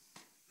announcement.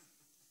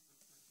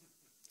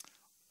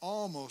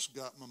 Almost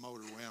got my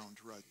motor wound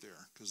right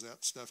there, because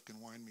that stuff can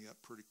wind me up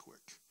pretty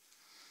quick.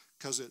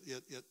 Because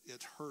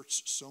it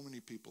hurts so many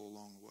people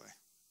along the way.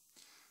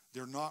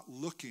 They're not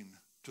looking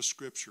to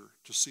Scripture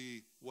to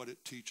see what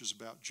it teaches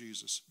about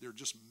Jesus. They're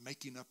just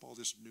making up all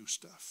this new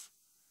stuff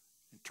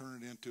and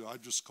turn it into,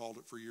 I've just called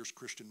it for years,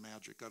 Christian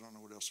magic. I don't know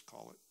what else to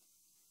call it.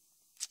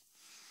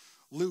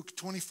 Luke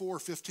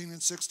 24:15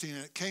 and 16.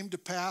 And it came to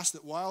pass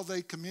that while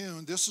they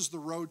communed, this is the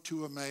road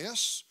to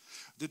Emmaus,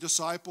 the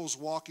disciples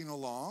walking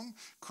along.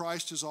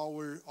 Christ has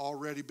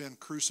already been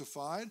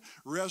crucified.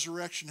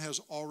 Resurrection has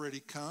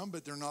already come,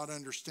 but they're not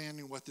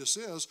understanding what this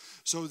is.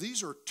 So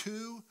these are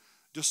two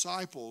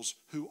disciples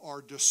who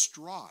are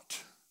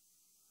distraught.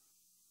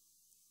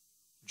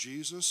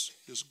 Jesus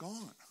is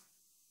gone.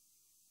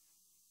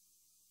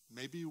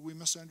 Maybe we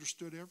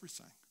misunderstood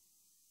everything.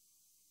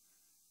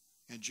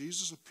 And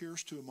Jesus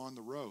appears to him on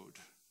the road,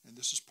 and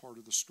this is part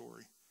of the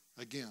story.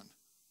 Again,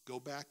 go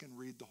back and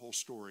read the whole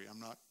story. I'm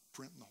not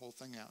printing the whole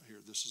thing out here.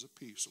 This is a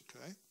piece,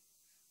 okay?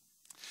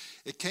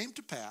 It came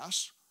to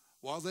pass,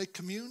 while they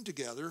communed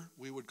together,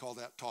 we would call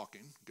that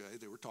talking, okay?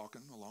 They were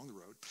talking along the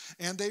road.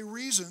 And they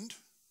reasoned.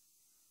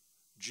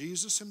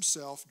 Jesus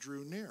himself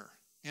drew near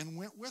and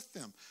went with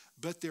them.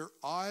 But their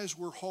eyes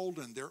were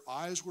holden. Their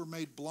eyes were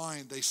made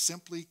blind. They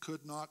simply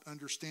could not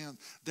understand.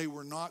 They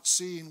were not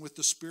seeing with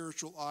the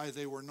spiritual eye.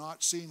 They were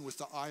not seeing with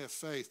the eye of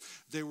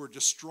faith. They were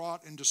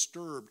distraught and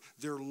disturbed.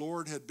 Their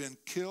Lord had been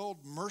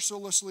killed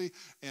mercilessly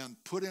and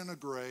put in a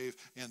grave,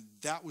 and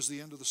that was the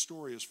end of the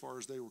story as far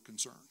as they were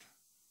concerned.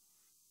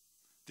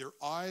 Their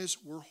eyes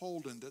were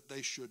holden that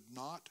they should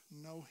not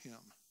know him.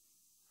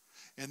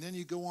 And then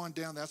you go on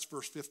down, that's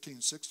verse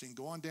 15, 16.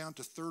 Go on down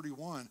to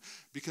 31,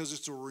 because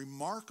it's a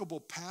remarkable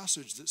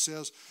passage that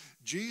says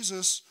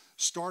Jesus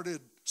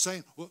started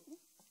saying, well,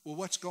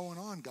 what's going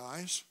on,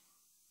 guys?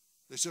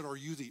 They said, are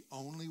you the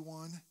only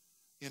one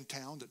in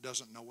town that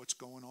doesn't know what's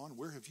going on?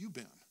 Where have you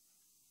been?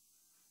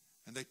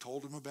 And they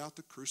told him about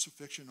the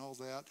crucifixion, all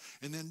that.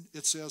 And then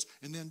it says,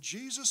 and then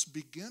Jesus,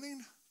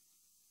 beginning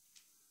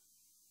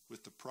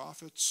with the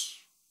prophets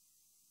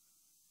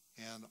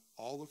and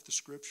all of the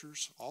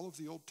scriptures, all of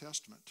the Old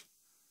Testament.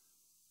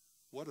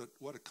 What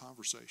a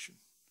conversation.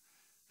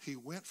 He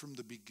went from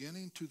the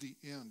beginning to the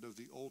end of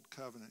the Old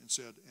Covenant and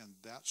said, and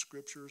that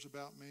scripture is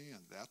about me,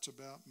 and that's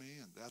about me,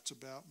 and that's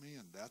about me,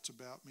 and that's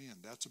about me,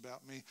 and that's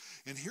about me.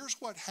 And here's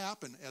what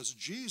happened as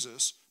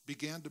Jesus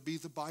began to be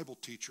the Bible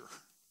teacher.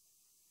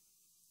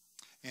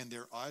 And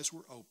their eyes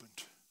were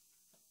opened,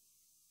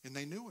 and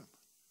they knew him.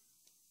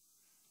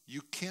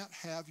 You can't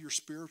have your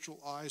spiritual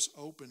eyes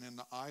open and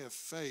the eye of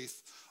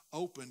faith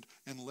opened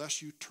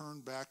unless you turn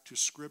back to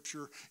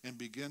Scripture and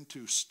begin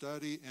to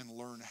study and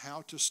learn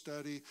how to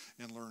study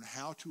and learn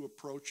how to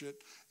approach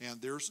it.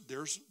 And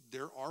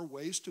there are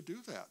ways to do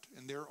that.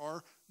 And there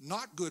are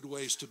not good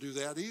ways to do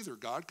that either.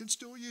 God can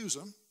still use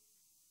them.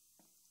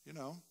 You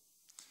know,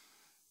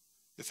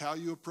 if how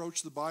you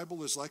approach the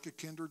Bible is like a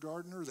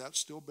kindergartner, that's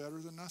still better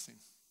than nothing.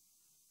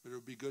 But it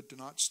would be good to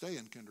not stay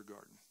in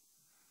kindergarten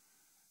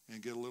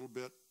and get a little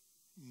bit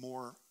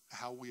more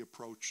how we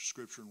approach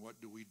Scripture and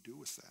what do we do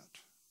with that.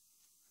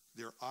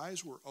 Their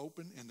eyes were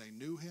open and they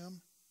knew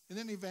him, and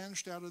then he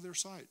vanished out of their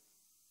sight.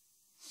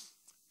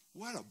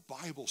 What a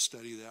Bible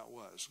study that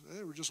was.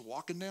 They were just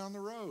walking down the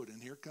road,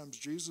 and here comes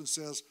Jesus and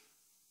says,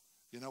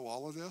 you know,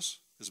 all of this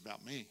is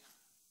about me.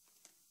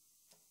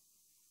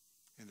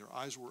 And their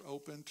eyes were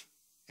opened,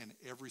 and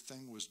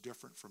everything was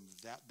different from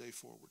that day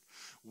forward.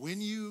 When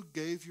you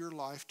gave your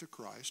life to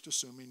Christ,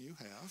 assuming you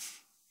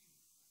have,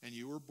 and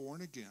you were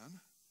born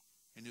again,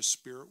 and His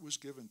Spirit was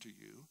given to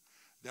you,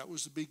 that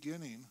was the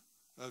beginning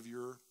of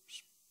your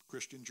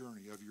Christian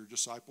journey, of your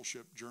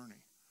discipleship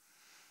journey.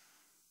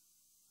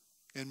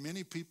 And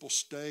many people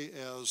stay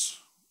as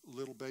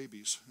little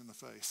babies in the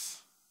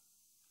faith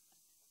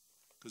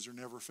because they're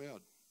never fed.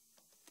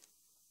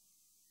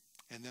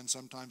 And then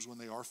sometimes when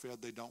they are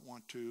fed, they don't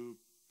want to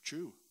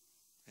chew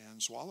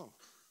and swallow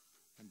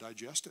and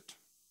digest it.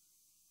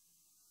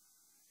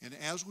 And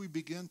as we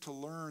begin to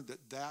learn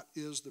that that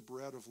is the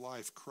bread of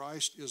life,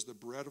 Christ is the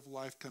bread of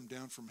life come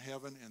down from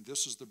heaven, and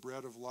this is the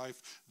bread of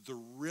life, the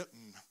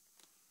written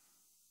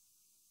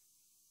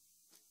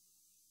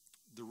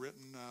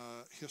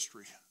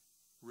history,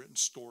 written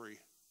story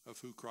of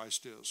who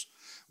Christ is.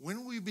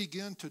 When we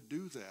begin to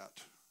do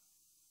that,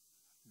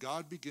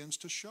 God begins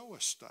to show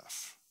us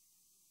stuff.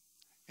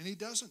 And He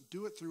doesn't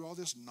do it through all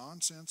this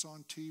nonsense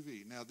on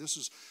TV. Now, this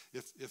is,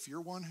 if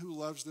you're one who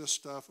loves this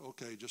stuff,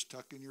 okay, just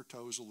tuck in your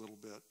toes a little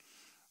bit.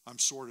 I'm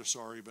sort of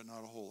sorry, but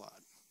not a whole lot,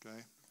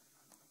 okay?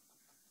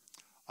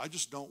 I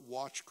just don't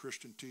watch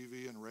Christian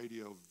TV and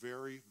radio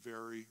very,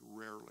 very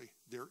rarely.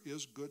 There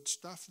is good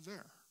stuff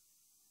there.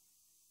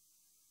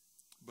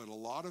 But a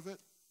lot of it,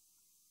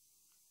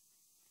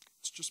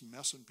 it's just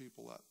messing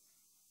people up.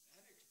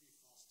 And it could be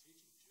false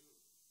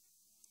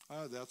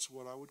teaching too. That's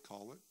what I would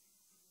call it.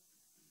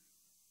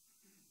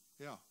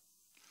 Yeah.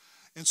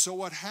 And so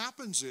what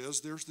happens is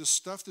there's this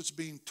stuff that's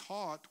being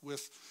taught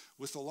with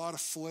a lot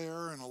of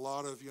flair and a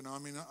lot of, you know, I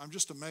mean, I'm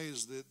just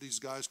amazed that these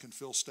guys can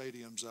fill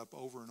stadiums up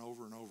over and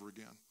over and over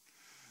again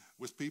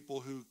with people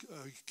who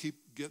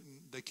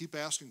keep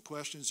asking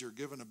questions, they're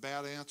given a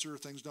bad answer,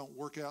 things don't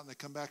work out, and they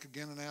come back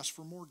again and ask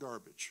for more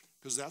garbage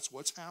because that's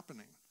what's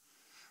happening.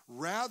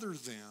 Rather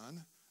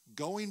than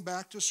going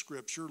back to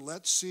Scripture,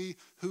 let's see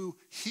who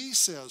He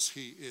says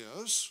He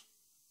is.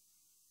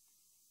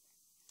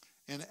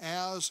 And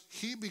as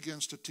He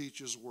begins to teach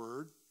His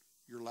Word,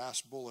 your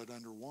last bullet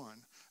under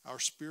 1, our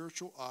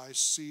spiritual eye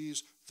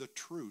sees the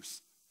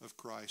truth of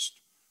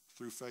Christ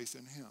through faith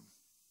in Him.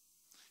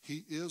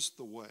 He is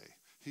the way.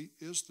 He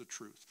is the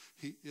truth.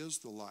 He is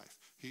the life.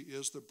 He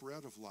is the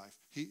bread of life.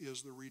 He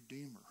is the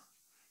Redeemer.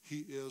 He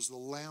is the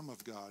Lamb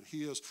of God.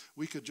 He is,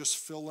 we could just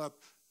fill up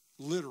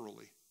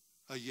literally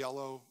a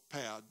yellow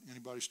pad.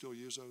 Anybody still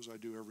use those? I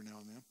do every now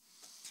and then.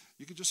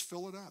 You could just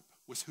fill it up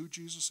with who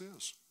Jesus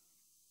is.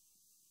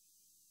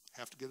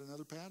 Have to get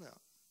another pad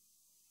out.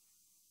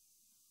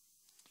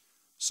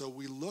 So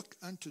we look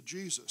unto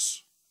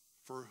Jesus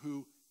for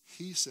who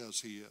He says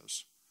He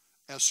is,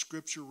 as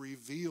Scripture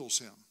reveals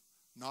Him,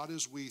 not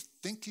as we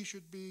think He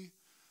should be,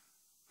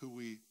 who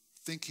we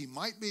think He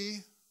might be,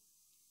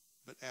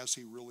 but as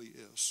He really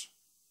is.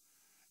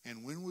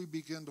 And when we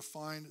begin to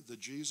find the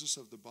Jesus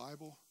of the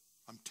Bible,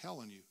 I'm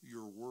telling you,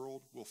 your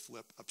world will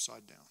flip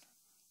upside down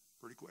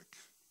pretty quick.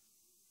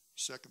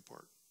 Second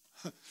part.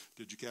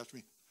 Did you catch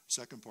me?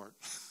 Second part.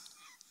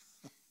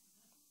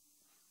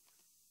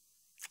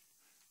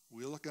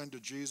 We look unto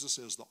Jesus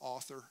as the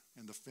author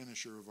and the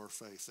finisher of our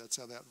faith. That's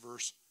how that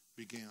verse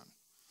began.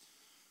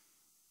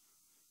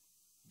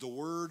 The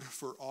word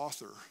for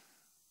author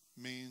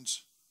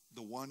means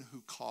the one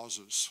who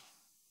causes.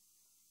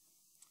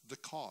 The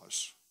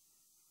cause.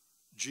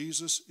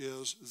 Jesus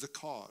is the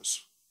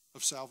cause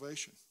of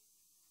salvation.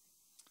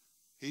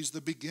 He's the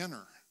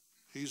beginner.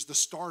 He's the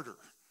starter.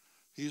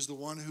 He's the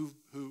one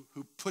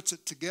who puts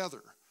it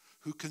together,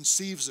 who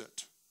conceives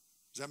it.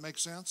 Does that make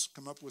sense?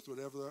 Come up with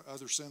whatever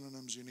other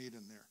synonyms you need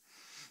in there.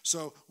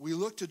 So we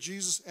look to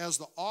Jesus as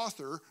the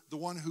author, the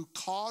one who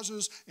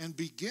causes and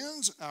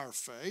begins our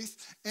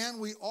faith,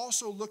 and we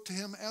also look to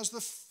Him as the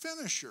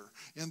finisher,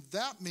 and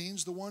that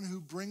means the one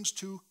who brings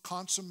to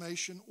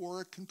consummation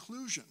or a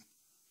conclusion.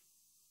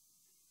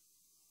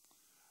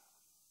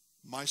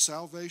 My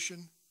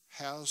salvation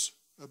has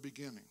a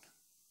beginning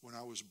when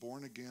I was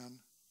born again,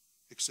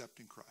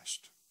 accepting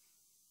Christ.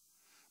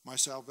 My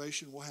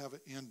salvation will have an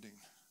ending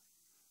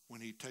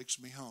when He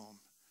takes me home.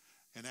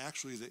 And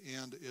actually the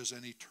end is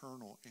an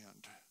eternal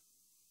end.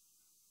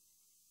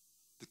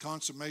 The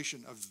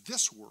consummation of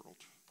this world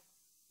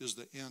is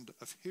the end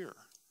of here,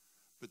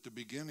 but the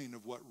beginning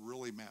of what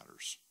really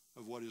matters,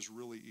 of what is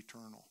really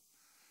eternal.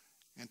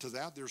 And to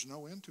that, there's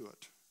no end to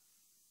it.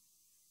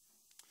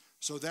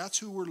 So that's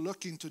who we're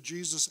looking to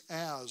Jesus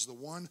as, the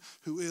one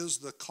who is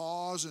the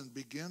cause and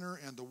beginner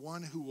and the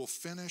one who will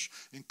finish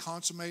and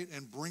consummate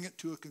and bring it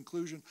to a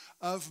conclusion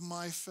of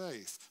my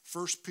faith.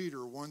 1 Peter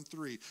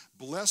 1:3,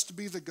 blessed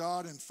be the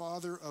God and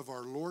Father of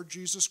our Lord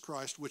Jesus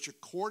Christ, which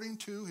according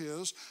to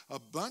His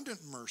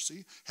abundant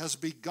mercy has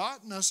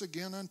begotten us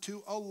again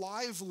unto a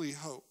lively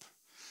hope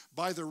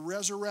by the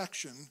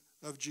resurrection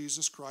of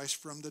Jesus Christ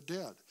from the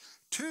dead,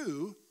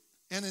 to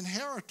an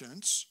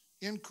inheritance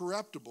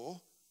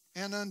incorruptible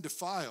and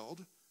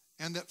undefiled,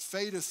 and that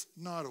fadeth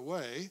not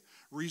away,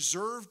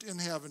 reserved in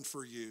heaven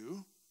for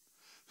you,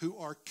 who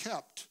are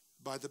kept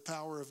by the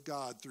power of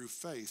God through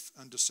faith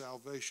unto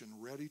salvation,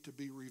 ready to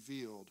be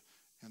revealed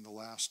in the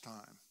last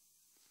time.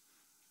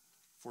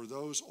 For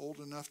those old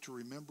enough to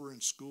remember in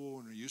school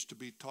and who used to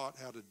be taught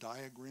how to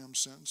diagram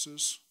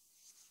sentences,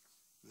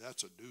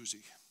 that's a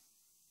doozy.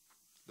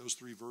 Those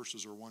 3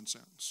 verses are one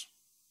sentence.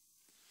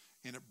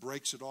 And it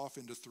breaks it off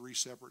into 3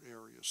 separate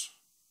areas.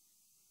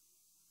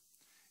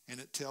 And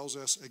it tells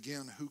us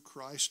again who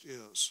Christ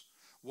is,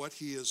 what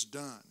he has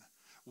done,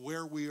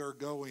 where we are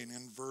going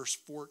in verse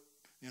 4,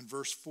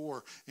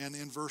 and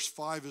in verse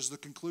 5 is the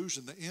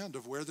conclusion, the end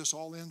of where this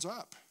all ends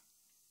up.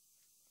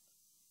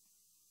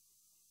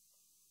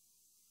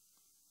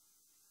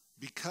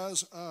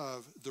 Because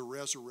of the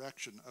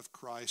resurrection of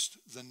Christ,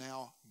 the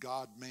now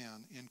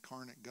God-man,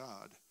 incarnate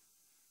God,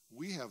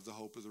 we have the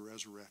hope of the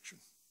resurrection.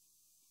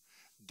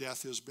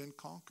 Death has been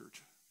conquered.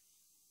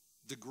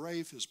 The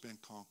grave has been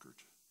conquered.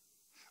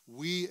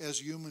 We as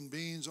human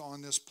beings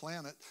on this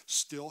planet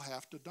still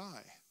have to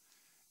die.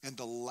 And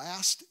the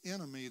last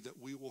enemy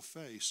that we will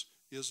face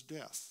is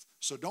death.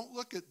 So don't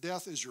look at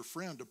death as your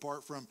friend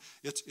apart from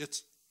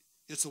it's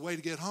the way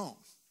to get home.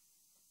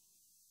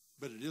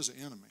 But it is an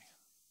enemy.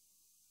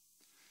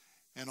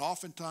 And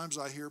oftentimes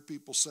I hear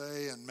people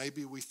say, and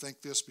maybe we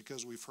think this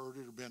because we've heard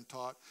it or been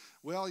taught,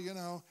 well, you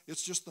know,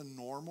 it's just the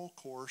normal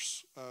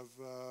course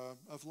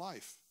of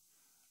life.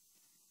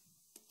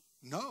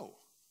 No.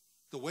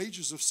 The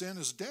wages of sin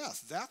is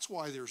death. That's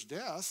why there's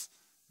death,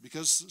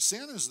 because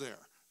sin is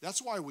there.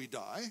 That's why we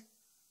die.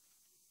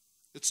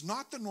 It's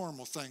not the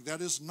normal thing.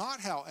 That is not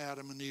how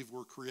Adam and Eve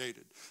were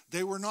created.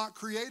 They were not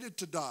created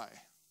to die.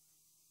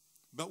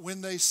 But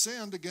when they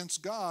sinned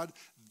against God,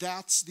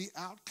 that's the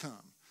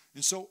outcome.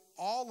 And so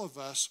all of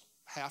us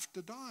have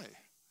to die.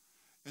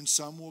 And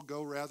some will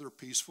go rather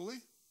peacefully,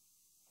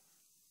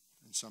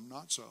 and some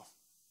not so.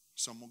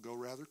 Some will go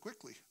rather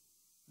quickly,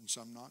 and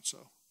some not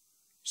so.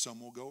 Some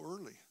will go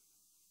early,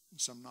 and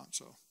some not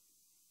so.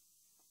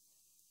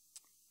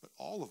 But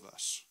all of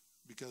us,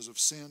 because of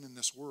sin in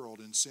this world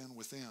and sin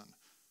within,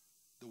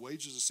 the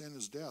wages of sin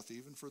is death,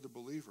 even for the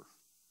believer.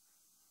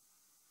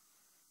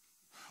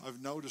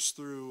 I've noticed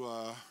through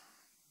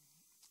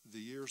the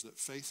years that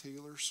faith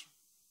healers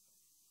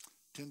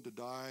tend to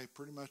die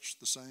pretty much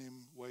the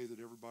same way that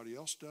everybody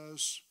else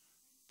does,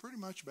 pretty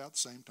much about the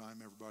same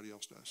time everybody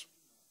else does.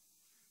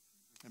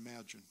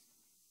 Imagine.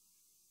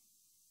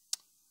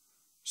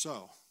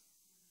 So,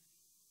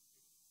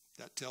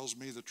 that tells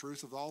me the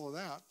truth of all of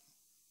that.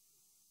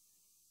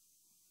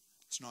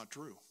 It's not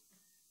true.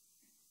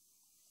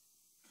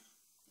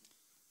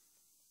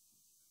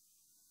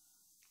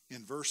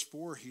 In verse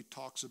 4, he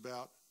talks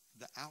about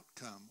the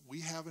outcome.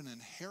 We have an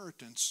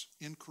inheritance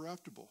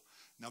incorruptible.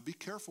 Now be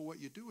careful what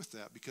you do with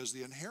that, because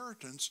the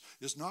inheritance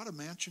is not a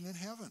mansion in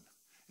heaven.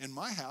 In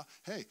my house,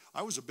 hey,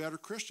 I was a better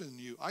Christian than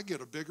you. I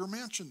get a bigger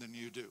mansion than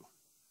you do.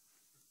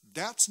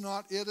 That's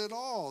not it at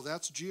all.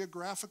 That's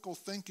geographical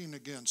thinking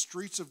again.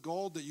 Streets of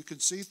gold that you can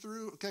see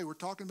through. Okay, we're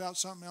talking about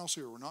something else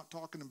here. We're not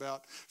talking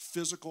about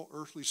physical,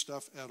 earthly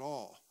stuff at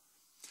all.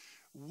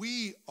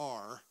 We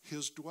are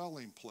his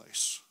dwelling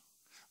place.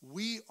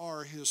 We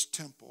are his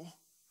temple.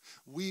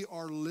 We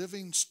are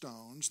living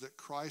stones that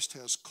Christ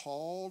has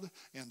called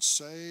and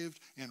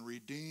saved and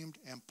redeemed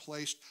and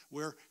placed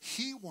where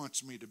he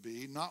wants me to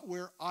be, not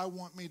where I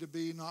want me to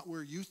be, not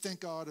where you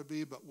think I ought to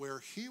be, but where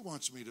he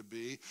wants me to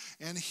be,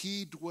 and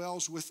he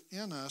dwells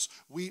within us.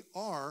 We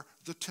are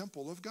the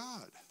temple of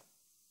God.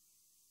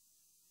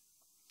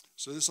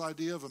 So this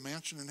idea of a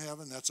mansion in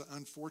heaven, that's an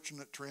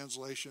unfortunate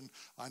translation.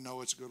 I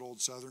know it's good old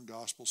Southern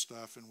gospel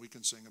stuff, and we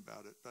can sing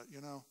about it, but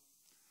you know,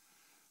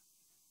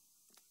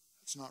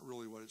 it's not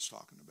really what it's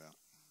talking about.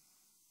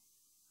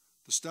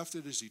 The stuff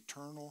that is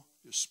eternal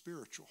is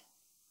spiritual.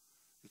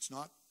 It's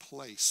not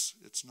place.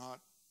 It's not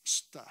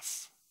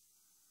stuff.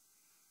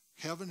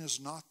 Heaven is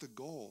not the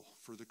goal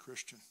for the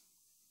Christian.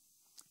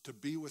 To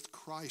be with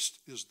Christ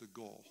is the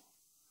goal.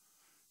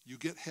 You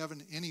get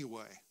heaven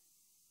anyway.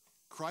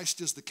 Christ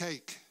is the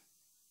cake.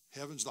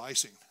 Heaven's the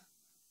icing.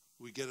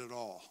 We get it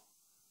all.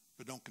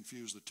 But don't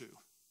confuse the two.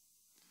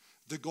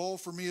 The goal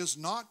for me is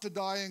not to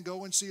die and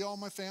go and see all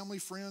my family,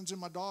 friends, and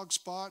my dog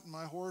Spot and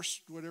my horse,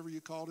 whatever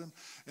you called him,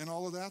 and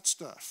all of that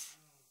stuff.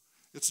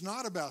 It's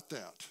not about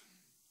that.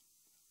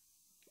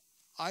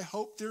 I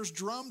hope there's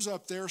drums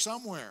up there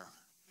somewhere.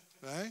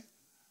 Okay?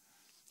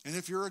 And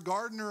if you're a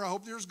gardener, I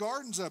hope there's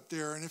gardens up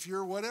there. And if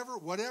you're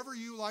whatever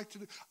you like to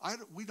do,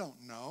 we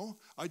don't know.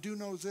 I do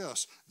know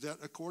this, that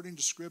according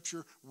to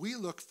Scripture, we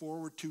look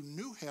forward to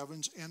new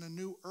heavens and a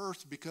new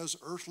earth because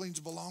earthlings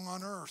belong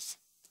on earth.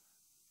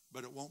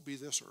 But it won't be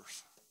this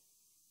earth.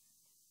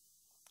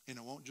 And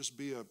it won't just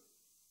be a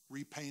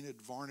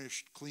repainted,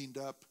 varnished, cleaned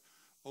up,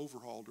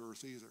 overhauled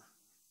earth either.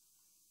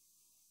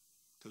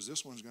 Because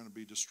this one's going to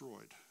be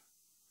destroyed.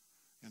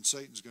 And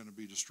Satan's going to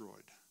be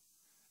destroyed.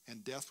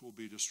 And death will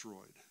be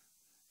destroyed.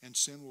 And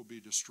sin will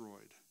be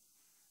destroyed.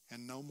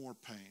 And no more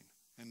pain.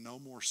 And no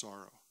more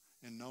sorrow.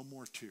 And no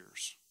more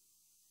tears.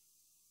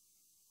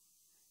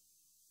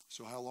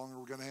 So how long are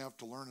we going to have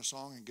to learn a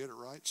song and get it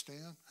right,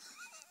 Stan?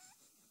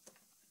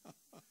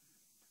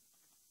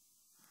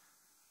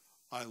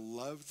 I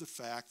love the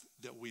fact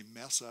that we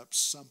mess up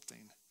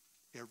something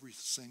every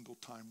single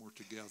time we're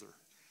together,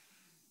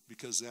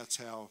 because that's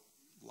how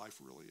life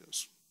really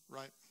is,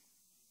 right?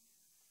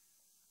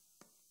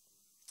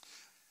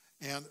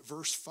 And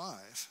verse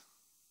 5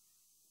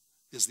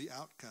 is the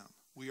outcome.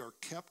 We are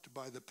kept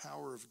by the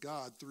power of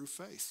God through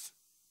faith.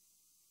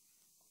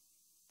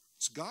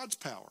 It's God's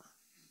power.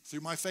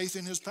 Through my faith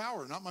in his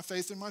power, not my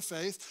faith in my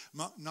faith,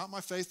 not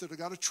my faith that I've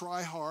got to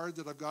try hard,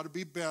 that I've got to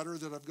be better,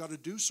 that I've got to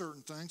do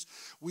certain things.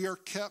 We are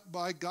kept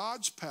by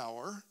God's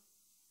power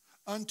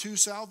unto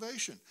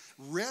salvation,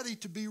 ready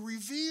to be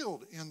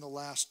revealed in the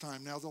last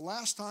time. Now, the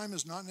last time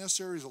is not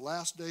necessarily the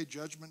last day,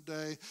 judgment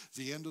day,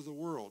 the end of the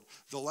world.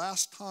 The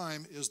last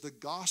time is the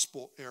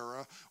gospel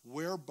era,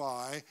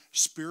 whereby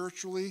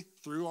spiritually,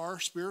 through our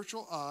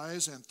spiritual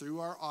eyes and through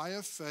our eye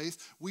of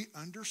faith, we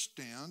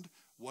understand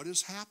what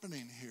is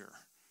happening here.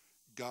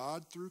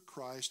 God, through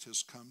Christ,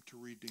 has come to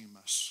redeem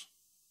us.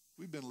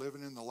 We've been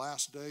living in the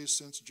last days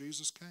since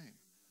Jesus came.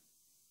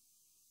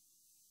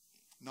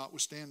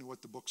 Notwithstanding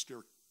what the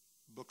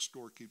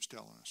bookstore keeps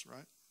telling us,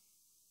 right?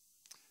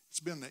 It's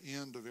been the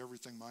end of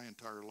everything my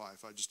entire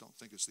life. I just don't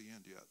think it's the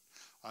end yet.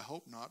 I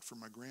hope not, for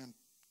my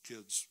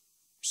grandkids'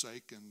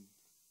 sake and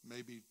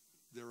maybe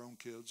their own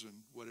kids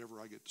and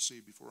whatever I get to see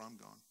before I'm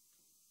gone.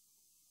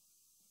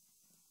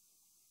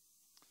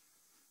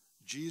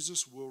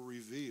 Jesus will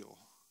reveal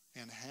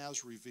and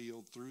has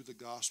revealed through the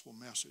gospel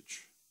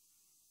message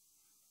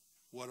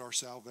what our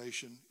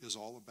salvation is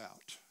all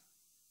about.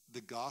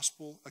 The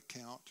gospel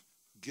account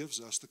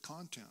gives us the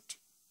content.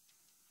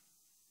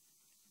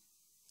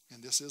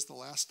 And this is the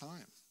last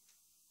time.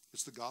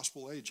 It's the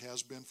gospel age,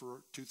 has been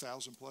for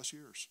 2,000 plus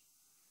years.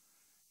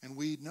 And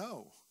we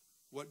know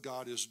what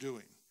God is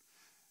doing.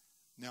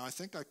 Now, I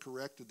think I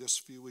corrected this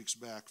a few weeks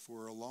back.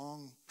 For a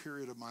long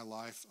period of my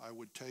life, I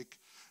would take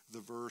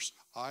the verse,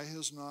 eye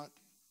has not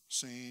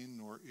seen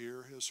nor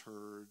ear has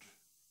heard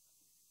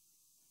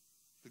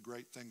the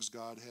great things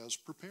God has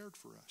prepared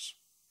for us.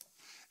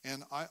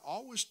 And I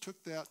always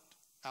took that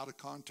out of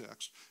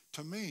context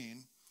to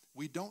mean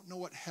we don't know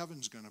what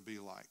heaven's going to be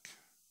like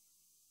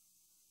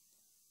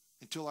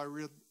until I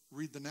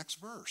read the next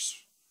verse.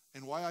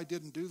 And why I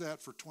didn't do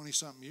that for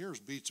 20-something years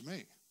beats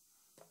me.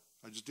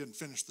 I just didn't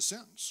finish the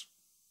sentence.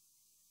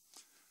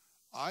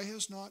 Eye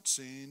has not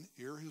seen,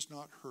 ear has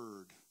not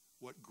heard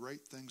what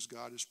great things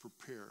God has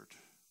prepared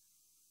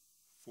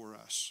for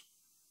us.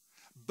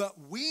 But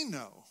we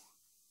know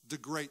the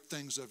great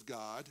things of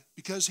God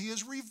because he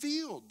has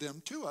revealed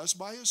them to us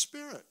by his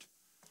Spirit.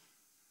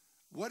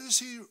 What is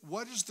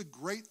the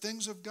great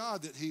things of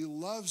God? That he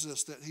loves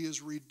us, that he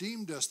has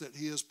redeemed us, that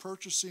he is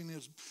purchasing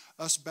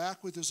us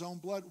back with his own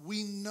blood.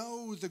 We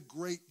know the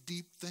great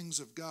deep things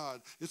of God.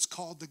 It's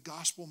called the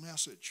gospel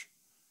message.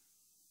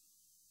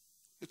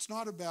 It's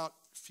not about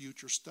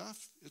future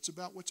stuff. It's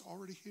about what's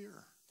already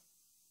here.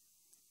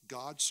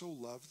 God so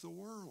loved the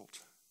world.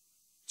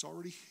 It's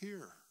already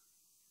here.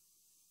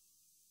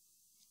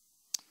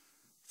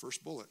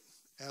 First bullet.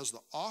 As the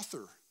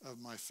author of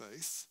my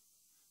faith,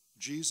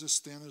 Jesus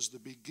then is the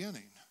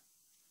beginning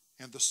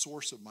and the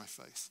source of my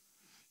faith.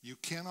 You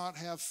cannot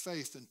have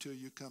faith until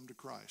you come to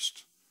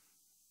Christ.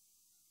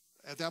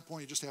 At that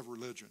point, you just have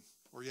religion,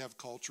 or you have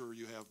culture, or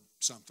you have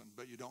something,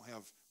 but you don't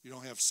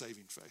have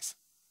saving faith.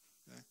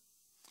 Okay?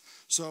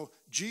 So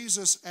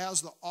Jesus,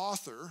 as the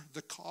author,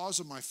 the cause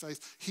of my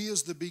faith, he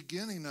is the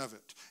beginning of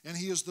it, and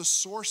he is the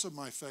source of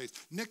my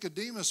faith.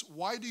 Nicodemus,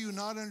 why do you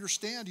not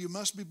understand? You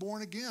must be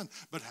born again.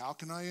 But how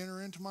can I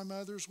enter into my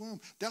mother's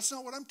womb? That's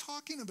not what I'm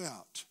talking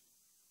about.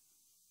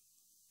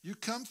 You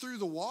come through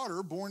the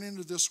water, born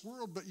into this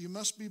world, but you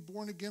must be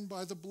born again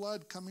by the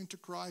blood, coming to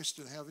Christ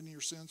and having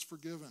your sins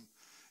forgiven.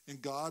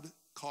 And God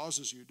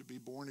causes you to be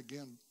born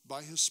again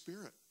by his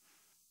Spirit.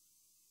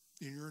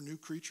 And you're a new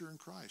creature in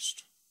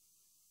Christ.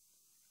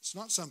 It's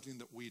not something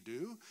that we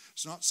do.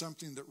 It's not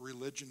something that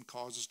religion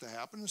causes to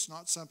happen. It's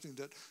not something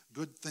that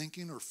good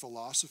thinking or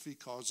philosophy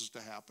causes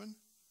to happen.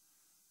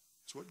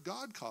 It's what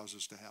God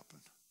causes to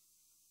happen.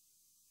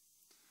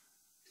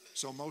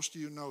 So most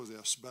of you know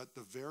this, but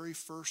the very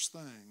first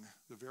thing,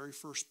 the very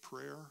first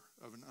prayer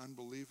of an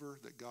unbeliever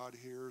that God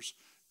hears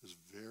is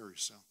very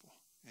simple.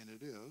 And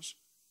it is,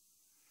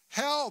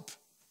 help!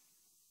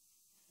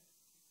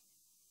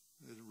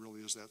 It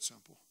really is that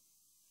simple.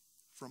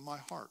 From my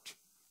heart,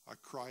 I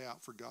cry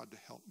out for God to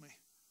help me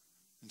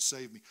and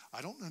save me.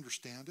 I don't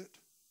understand it.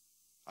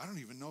 I don't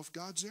even know if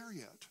God's there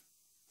yet.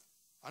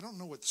 I don't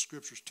know what the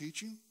Scripture's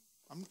teaching.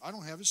 I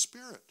don't have his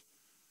Spirit.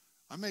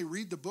 I may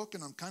read the book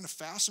and I'm kind of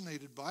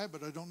fascinated by it,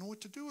 but I don't know what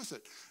to do with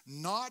it.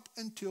 Not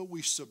until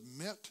we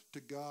submit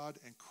to God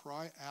and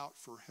cry out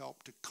for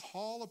help, to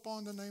call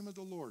upon the name of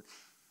the Lord,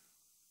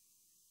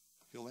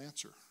 he'll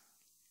answer.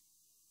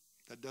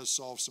 That does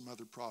solve some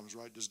other problems,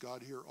 right? Does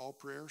God hear all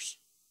prayers?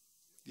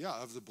 Yeah,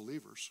 of the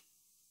believers.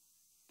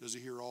 Does he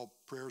hear all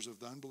prayers of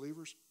the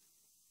unbelievers?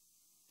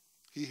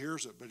 He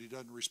hears it, but he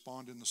doesn't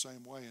respond in the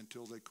same way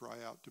until they cry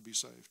out to be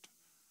saved.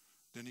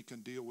 then he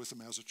can deal with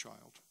them as a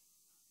child.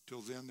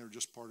 Till then, they're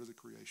just part of the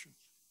creation,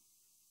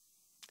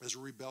 as a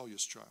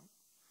rebellious child.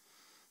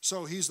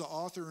 So he's the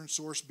author and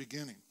source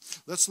beginning.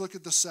 Let's look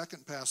at the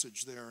second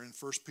passage there in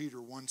 1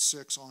 Peter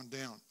 1:6 on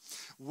down.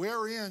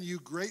 Wherein you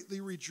greatly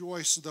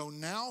rejoice, though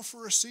now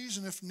for a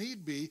season, if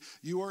need be,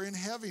 you are in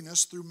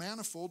heaviness through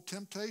manifold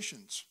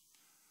temptations.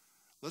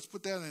 Let's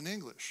put that in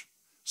English.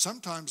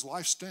 Sometimes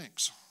life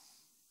stinks.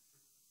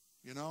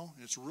 You know,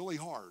 it's really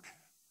hard.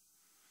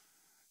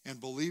 And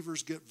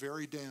believers get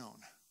very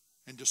down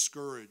and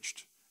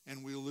discouraged,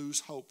 and we lose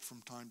hope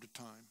from time to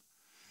time.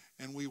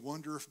 And we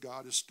wonder if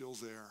God is still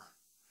there.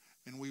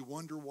 And we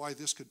wonder why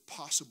this could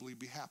possibly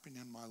be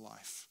happening in my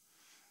life.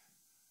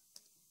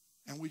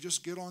 And we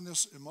just get on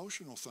this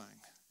emotional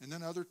thing. And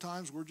then other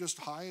times we're just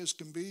high as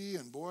can be,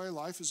 and boy,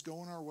 life is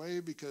going our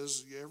way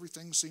because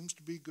everything seems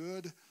to be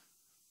good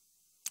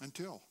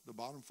until the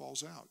bottom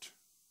falls out.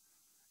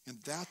 And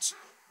that's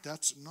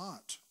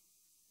not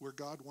where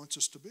God wants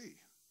us to be.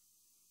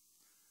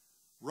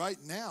 Right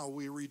now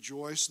we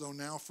rejoice, though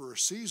now for a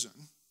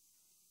season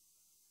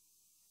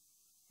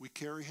we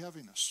carry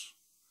heaviness.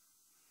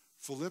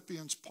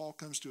 Philippians, Paul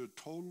comes to a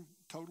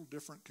total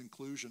different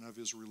conclusion of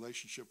his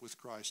relationship with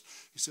Christ.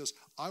 He says,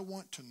 I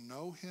want to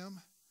know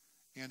him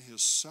and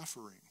his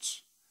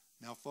sufferings.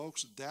 Now,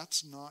 folks,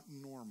 that's not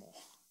normal.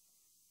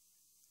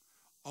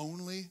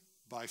 Only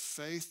by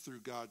faith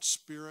through God's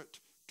Spirit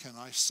can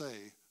I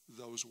say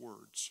those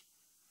words.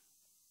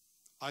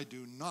 I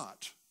do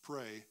not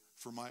pray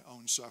for my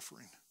own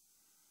suffering.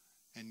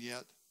 And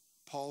yet,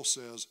 Paul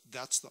says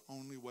that's the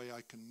only way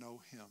I can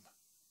know him.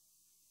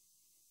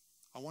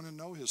 I want to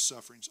know his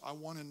sufferings. I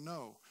want to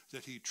know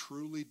that he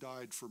truly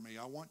died for me.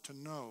 I want to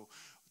know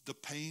the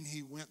pain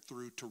he went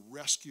through to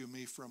rescue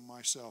me from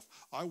myself.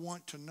 I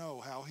want to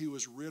know how he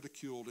was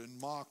ridiculed and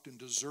mocked and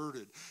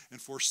deserted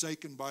and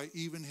forsaken by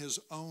even his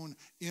own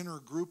inner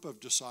group of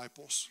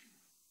disciples.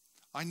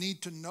 I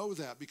need to know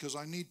that because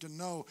I need to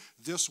know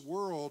this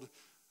world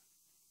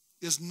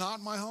is not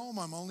my home.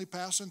 I'm only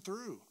passing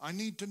through. I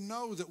need to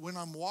know that when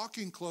I'm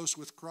walking close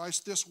with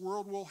Christ, this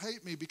world will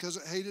hate me because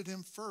it hated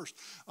him first.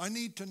 I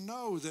need to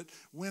know that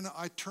when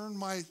I turn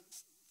my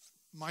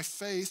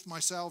faith, my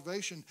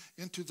salvation,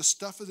 into the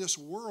stuff of this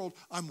world,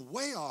 I'm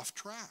way off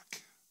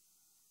track.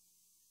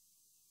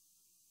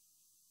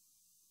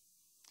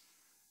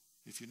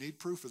 If you need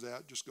proof of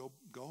that, just go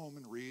home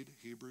and read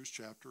Hebrews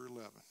chapter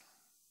 11.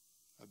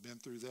 I've been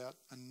through that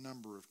a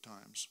number of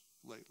times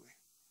lately.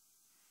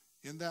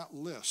 In that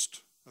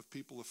list of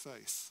people of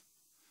faith,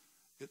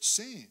 it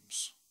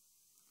seems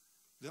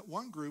that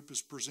one group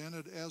is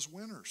presented as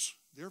winners.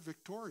 They're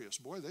victorious.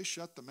 Boy, they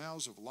shut the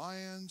mouths of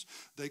lions.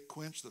 They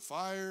quench the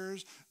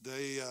fires.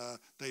 They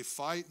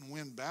fight and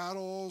win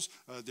battles.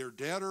 Their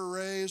dead are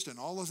raised and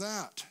all of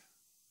that.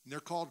 And they're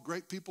called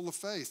great people of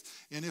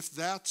faith. And if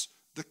that's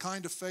the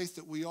kind of faith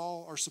that we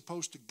all are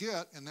supposed to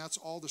get, and that's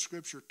all the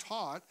Scripture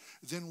taught,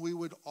 then we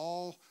would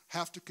all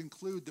have to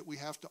conclude that we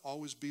have to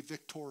always be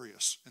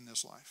victorious in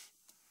this life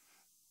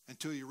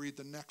until you read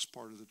the next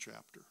part of the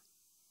chapter.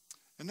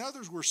 And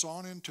others were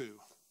sawn in two,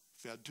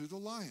 fed to the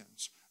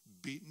lions,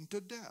 beaten to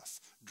death,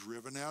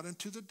 driven out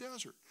into the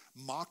desert,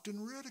 mocked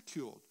and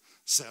ridiculed,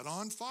 set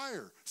on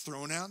fire,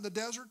 thrown out in the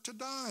desert to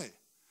die.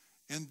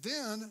 And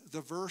then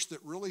the verse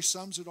that really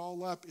sums it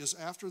all up is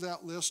after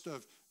that list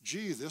of,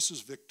 gee, this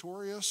is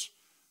victorious,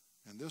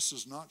 and this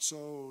is not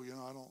so,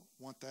 I don't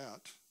want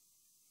that.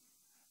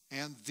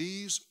 And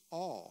these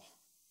all,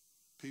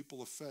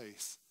 people of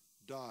faith,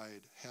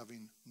 died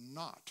having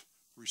not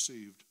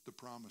received the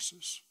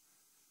promises,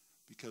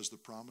 because the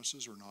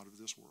promises are not of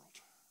this world.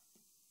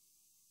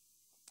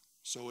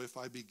 So if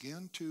I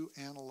begin to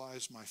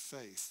analyze my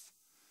faith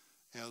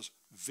as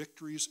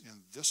victories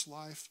in this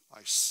life,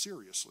 I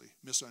seriously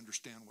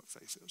misunderstand what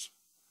faith is.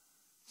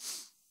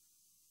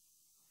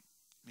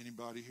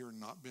 Anybody here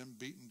not been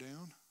beaten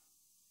down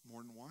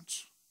more than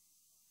once?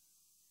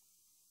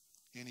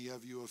 Any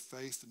of you of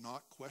faith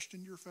not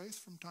questioned your faith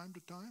from time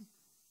to time?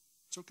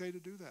 It's okay to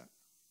do that.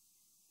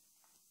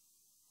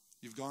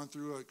 You've gone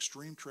through an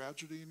extreme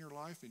tragedy in your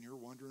life and you're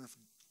wondering if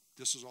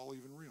this is all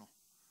even real.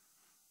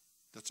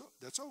 That's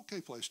an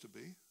okay place to be.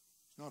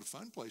 It's not a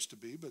fun place to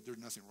be, but there's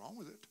nothing wrong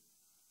with it.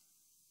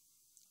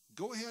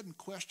 Go ahead and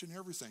question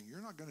everything.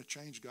 You're not going to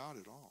change God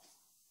at all.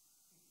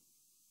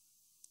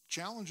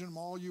 Challenge him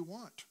all you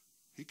want.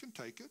 He can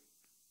take it.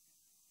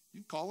 You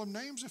can call him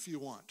names if you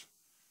want.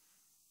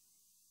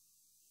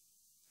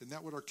 Isn't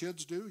that what our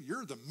kids do?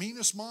 You're the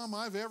meanest mom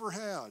I've ever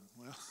had.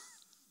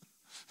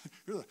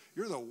 Well,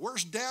 you're the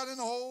worst dad in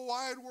the whole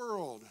wide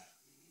world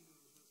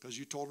because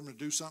you told them to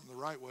do something the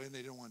right way and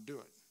they didn't want to do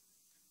it.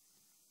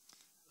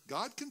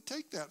 God can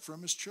take that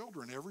from his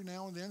children. Every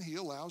now and then he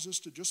allows us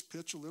to just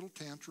pitch a little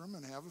tantrum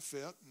and have a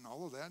fit and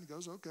all of that. And he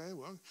goes, okay,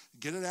 well,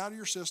 get it out of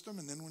your system,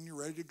 and then when you're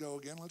ready to go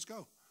again, let's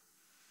go.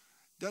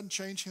 Doesn't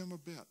change him a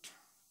bit.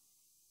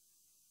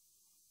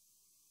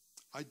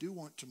 I do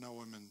want to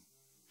know him and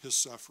his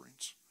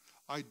sufferings.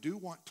 I do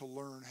want to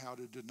learn how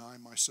to deny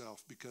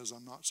myself because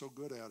I'm not so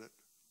good at it.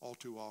 all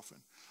too often.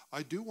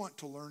 I do want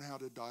to learn how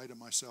to die to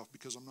myself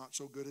because I'm not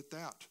so good at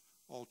that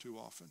all too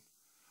often.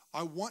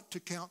 I want to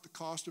count the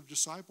cost of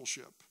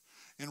discipleship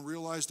and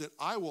realize that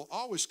I will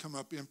always come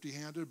up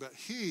empty-handed, but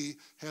he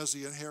has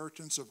the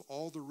inheritance of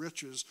all the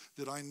riches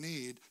that I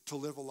need to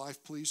live a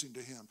life pleasing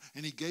to him.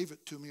 And he gave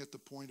it to me at the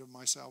point of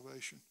my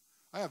salvation.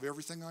 I have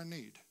everything I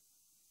need.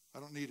 I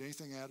don't need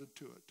anything added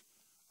to it.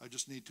 I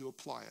just need to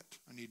apply it.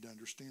 I need to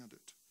understand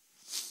it.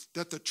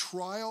 That the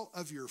trial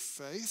of your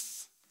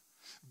faith,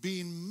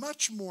 being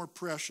much more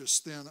precious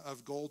than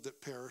of gold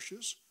that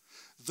perishes,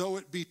 though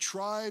it be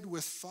tried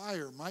with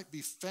fire, might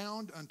be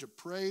found unto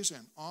praise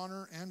and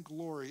honor and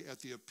glory at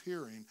the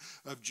appearing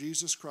of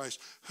Jesus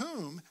Christ,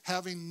 whom,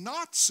 having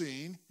not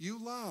seen,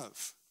 you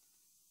love.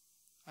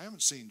 I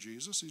haven't seen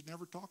Jesus. He's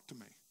never talked to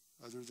me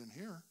other than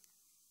here,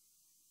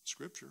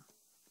 Scripture.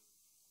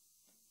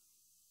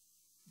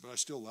 But I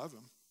still love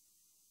him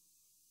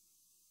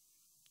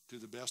to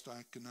the best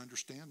I can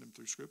understand him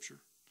through Scripture.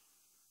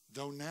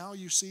 Though now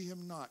you see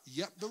him not,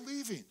 yet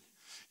believing,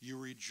 you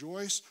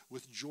rejoice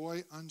with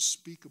joy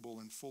unspeakable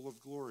and full of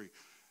glory.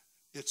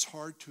 It's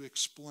hard to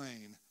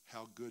explain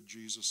how good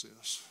Jesus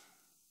is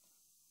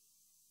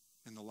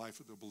in the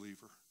life of the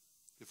believer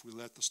if we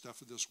let the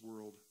stuff of this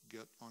world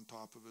get on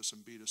top of us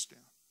and beat us down.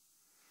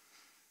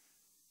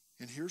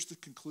 And here's the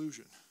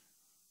conclusion.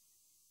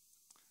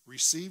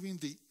 Receiving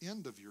the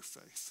end of your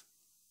faith,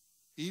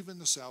 even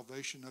the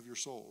salvation of your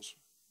souls.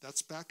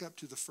 That's back up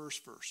to the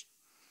first verse.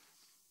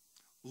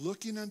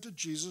 Looking unto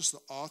Jesus, the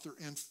author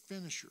and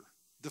finisher.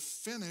 The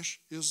finish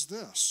is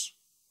this.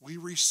 We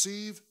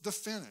receive the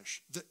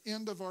finish, the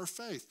end of our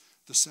faith,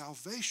 the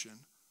salvation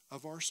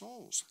of our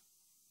souls.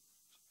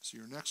 So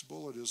your next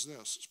bullet is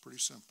this. It's pretty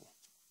simple.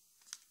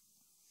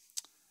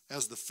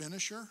 As the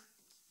finisher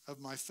of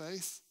my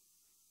faith,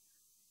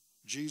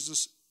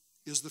 Jesus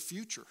is the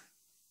future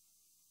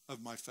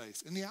of my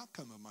faith and the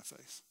outcome of my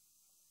faith.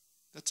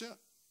 That's it.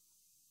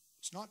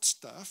 It's not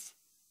stuff.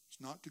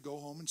 It's not to go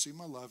home and see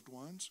my loved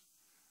ones.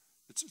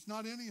 It's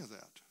not any of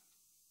that.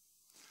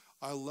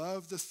 I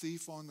love the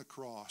thief on the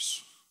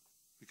cross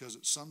because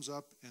it sums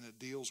up and it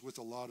deals with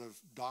a lot of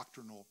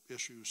doctrinal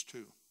issues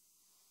too.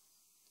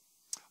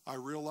 I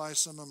realize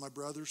some of my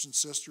brothers and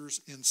sisters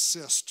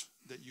insist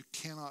that you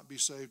cannot be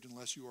saved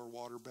unless you are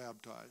water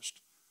baptized.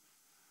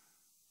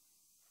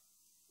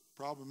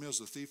 Problem is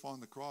the thief on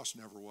the cross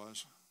never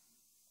was.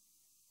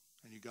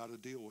 And you got to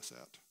deal with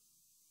that.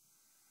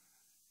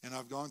 And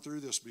I've gone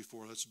through this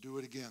before. Let's do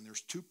it again.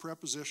 There's two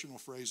prepositional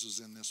phrases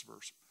in this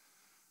verse.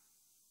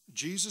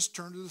 Jesus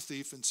turned to the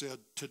thief and said,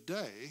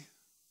 today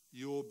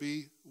you will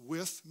be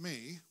with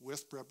me,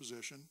 with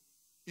preposition,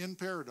 in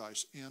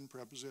paradise, in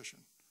preposition.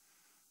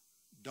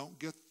 Don't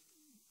get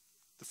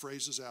the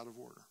phrases out of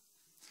order.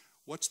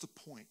 What's the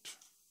point?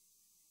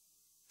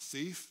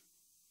 Thief,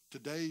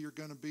 today you're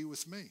going to be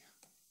with me,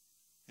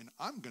 and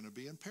I'm going to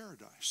be in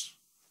paradise.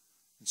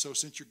 And so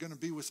since you're going to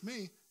be with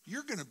me,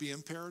 you're going to be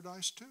in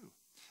paradise too.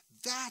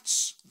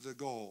 That's the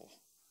goal.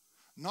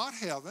 Not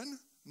heaven,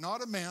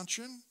 not a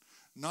mansion,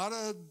 not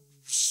a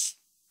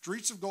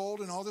streets of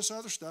gold and all this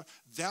other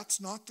stuff.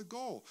 That's not the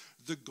goal.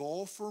 The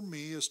goal for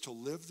me is to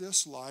live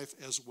this life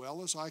as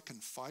well as I can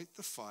fight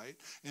the fight.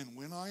 And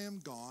when I am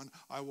gone,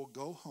 I will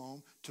go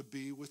home to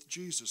be with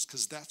Jesus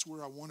because that's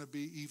where I want to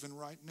be even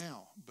right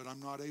now. But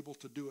I'm not able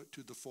to do it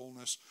to the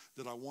fullness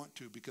that I want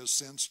to because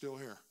sin's still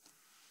here.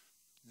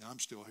 I'm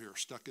still here,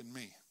 stuck in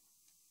me.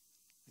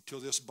 Until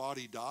this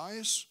body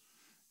dies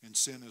and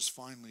sin is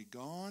finally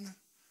gone,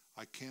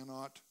 I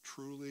cannot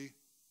truly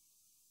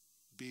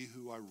be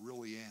who I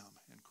really am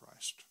in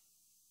Christ.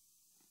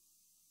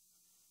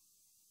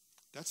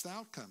 That's the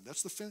outcome.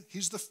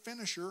 He's the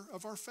finisher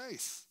of our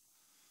faith.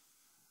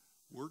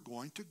 We're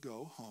going to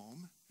go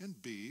home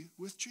and be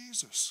with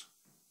Jesus.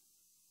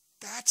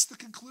 That's the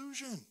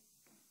conclusion.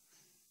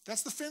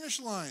 That's the finish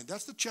line.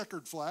 That's the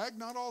checkered flag,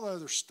 not all the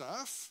other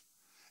stuff.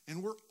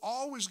 And we're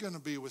always going to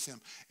be with him.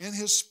 And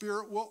his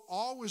Spirit will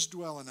always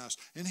dwell in us.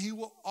 And he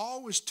will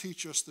always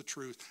teach us the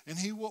truth. And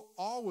he will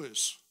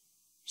always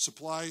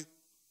supply,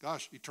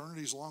 gosh,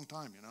 eternity's a long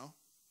time, you know.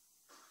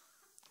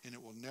 And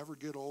it will never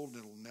get old and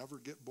it will never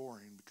get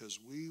boring because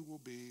we will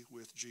be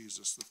with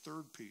Jesus. The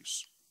third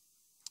piece.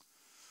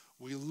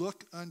 We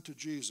look unto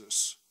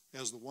Jesus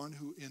as the one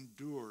who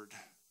endured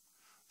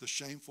the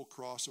shameful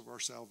cross of our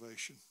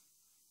salvation.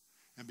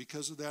 And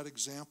because of that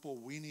example,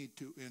 we need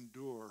to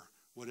endure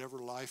whatever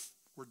life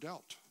we're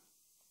dealt.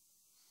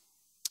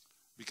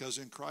 Because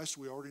in Christ,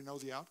 we already know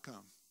the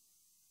outcome.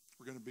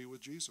 We're going to be with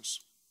Jesus.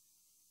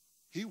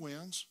 He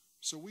wins,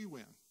 so we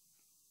win.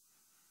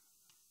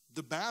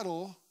 The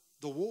battle,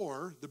 the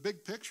war, the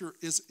big picture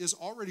is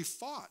already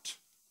fought.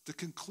 The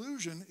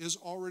conclusion is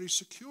already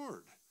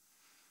secured.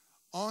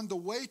 On the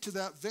way to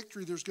that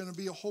victory, there's going to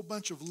be a whole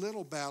bunch of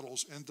little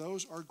battles, and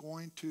those are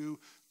going to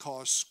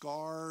cause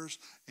scars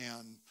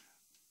and,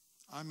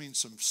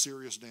 some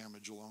serious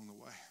damage along the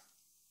way.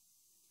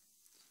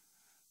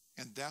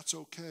 And that's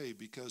okay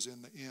because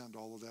in the end,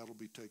 all of that will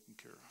be taken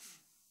care of.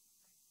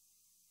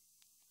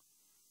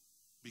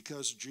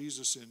 Because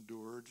Jesus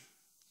endured,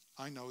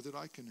 I know that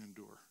I can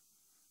endure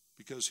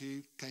because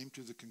he came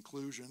to the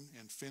conclusion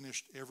and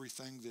finished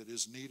everything that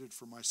is needed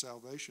for my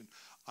salvation.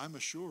 I'm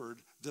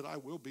assured that I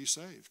will be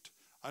saved.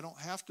 I don't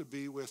have to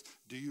be with,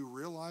 do you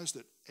realize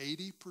that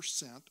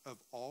 80% of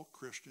all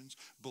Christians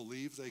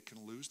believe they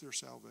can lose their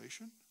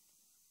salvation?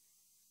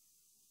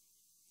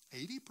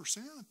 80%.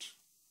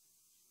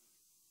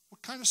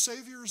 What kind of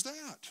Savior is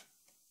that?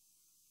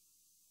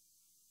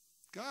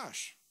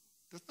 Gosh,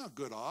 that's not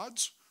good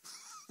odds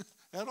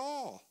at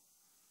all.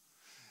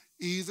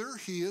 Either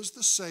he is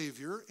the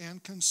Savior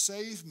and can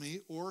save me,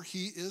 or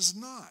he is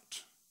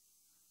not.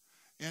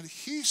 And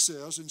he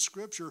says in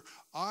Scripture,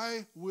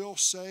 I will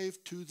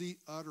save to the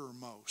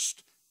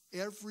uttermost.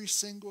 Every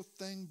single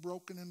thing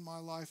broken in my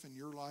life and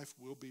your life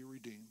will be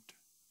redeemed.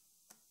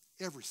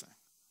 Everything.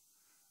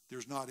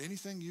 There's not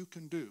anything you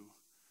can do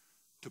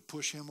to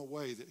push him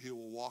away that he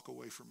will walk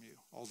away from you.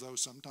 Although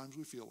sometimes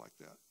we feel like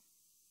that.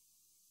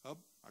 Oh,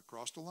 I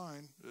crossed a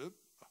line.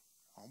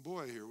 Oh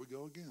boy, here we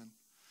go again.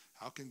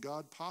 How can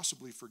God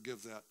possibly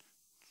forgive that?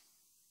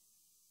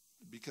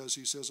 Because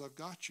he says, I've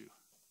got you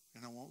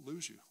and I won't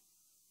lose you.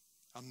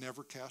 I'll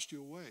never cast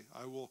you away.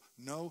 I will,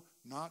 no,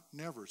 not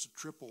never. It's a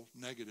triple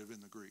negative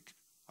in the Greek.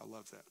 I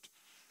love that.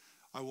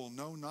 I will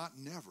no, not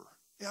never,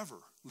 ever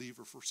leave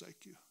or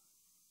forsake you.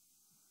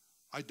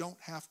 I don't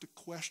have to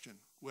question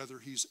whether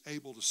he's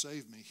able to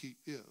save me. He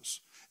is.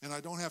 And I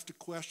don't have to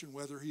question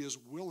whether he is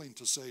willing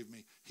to save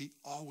me. He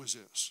always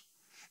is.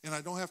 And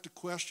I don't have to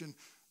question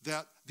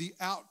that the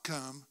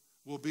outcome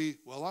will be,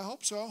 well, I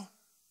hope so.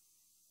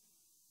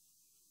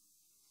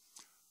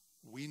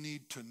 We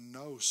need to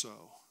know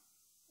so,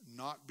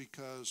 not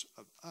because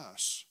of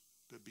us,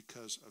 but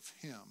because of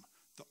him,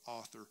 the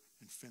author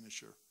and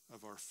finisher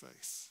of our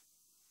faith.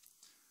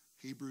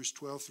 Hebrews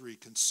 12:3,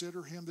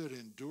 consider him that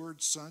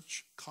endured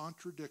such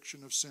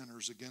contradiction of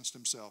sinners against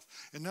himself.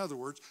 In other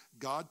words,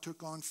 God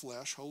took on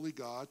flesh, holy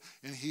God,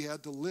 and he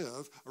had to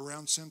live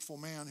around sinful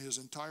man his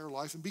entire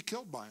life and be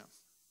killed by him.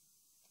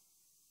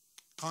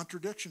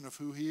 Contradiction of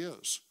who he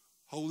is.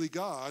 Holy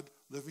God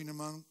living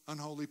among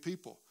unholy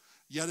people.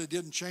 Yet it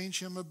didn't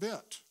change him a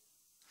bit.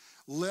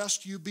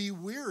 Lest you be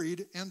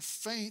wearied and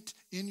faint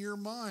in your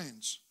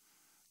minds.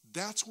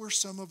 That's where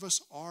some of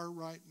us are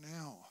right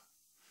now.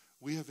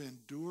 We have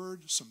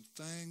endured some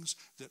things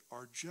that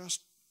are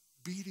just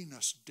beating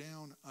us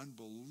down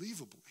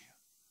unbelievably.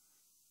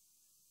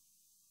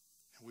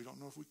 And we don't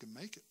know if we can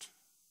make it.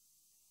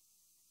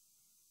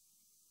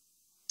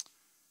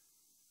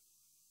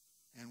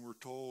 And we're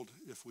told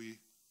if we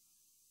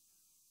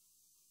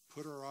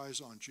put our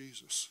eyes on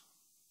Jesus,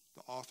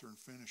 the author and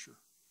finisher,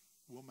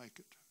 we'll make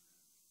it.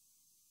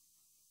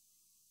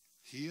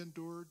 He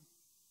endured,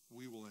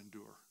 we will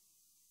endure.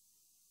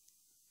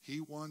 He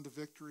won the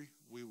victory,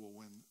 we will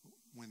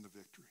win the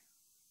victory.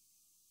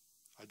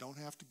 I don't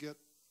have to get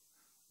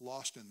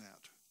lost in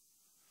that.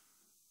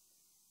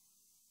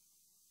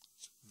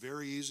 It's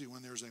very easy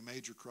when there's a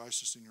major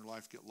crisis in your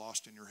life, get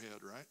lost in your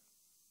head, right?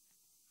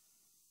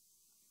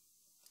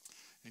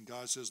 And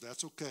God says,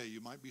 that's okay. You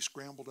might be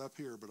scrambled up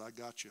here, but I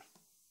got you.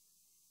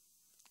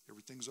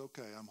 Everything's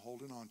okay. I'm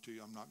holding on to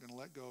you. I'm not going to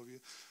let go of you.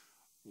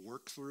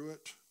 Work through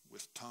it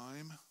with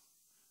time,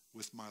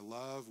 with my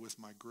love, with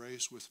my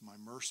grace, with my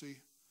mercy.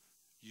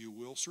 You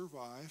will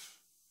survive.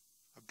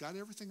 I've got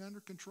everything under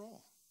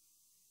control.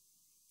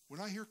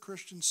 When I hear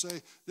Christians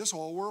say, this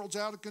whole world's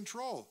out of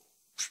control,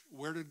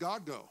 where did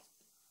God go?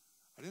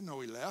 I didn't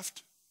know he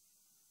left.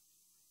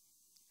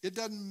 It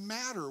doesn't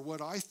matter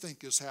what I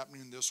think is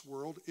happening in this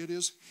world. It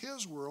is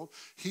his world.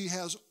 He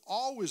has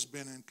always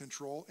been in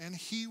control, and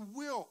he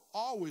will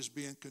always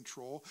be in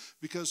control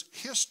because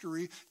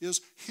history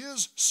is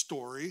his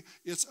story.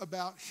 It's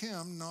about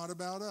him, not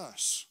about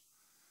us.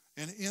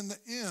 And in the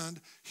end,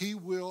 he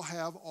will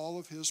have all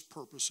of his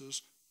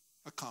purposes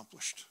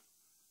accomplished.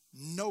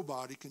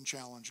 Nobody can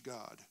challenge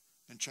God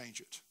and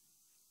change it.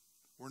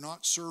 We're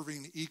not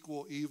serving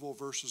equal evil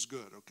versus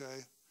good,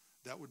 okay?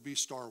 That would be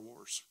Star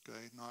Wars,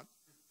 okay? Not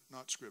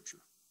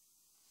Scripture.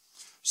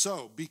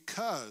 So,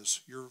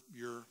 because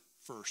you're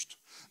first,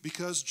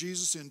 because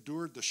Jesus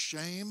endured the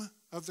shame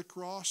of the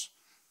cross,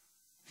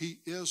 he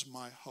is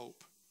my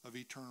hope of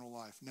eternal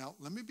life. Now,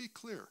 let me be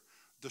clear.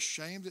 The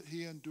shame that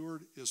he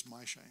endured is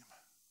my shame.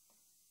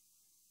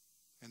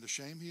 And the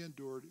shame he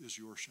endured is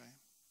your shame.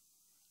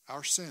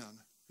 Our sin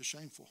is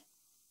shameful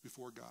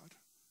before God.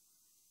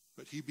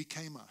 But he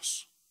became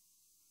us.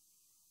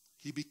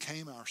 He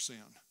became our sin.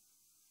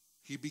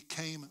 He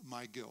became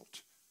my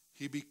guilt.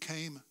 He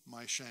became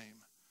my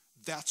shame.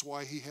 That's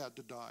why he had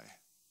to die.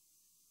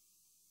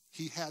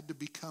 He had to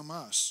become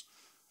us.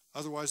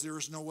 Otherwise, there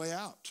is no way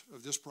out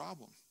of this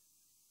problem.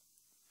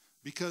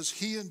 Because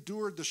he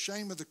endured the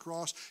shame of the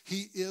cross,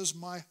 he is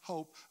my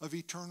hope of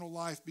eternal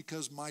life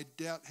because my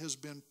debt has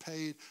been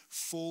paid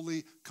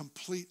fully,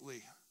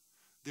 completely.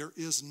 There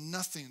is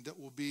nothing that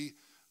will be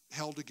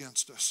held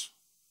against us.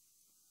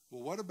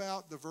 Well, what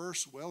about the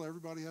verse, well,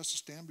 everybody has to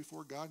stand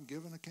before God and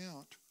give an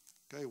account.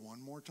 Okay,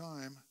 one more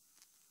time.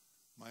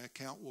 My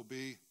account will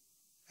be,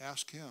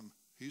 ask him.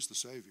 He's the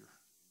Savior.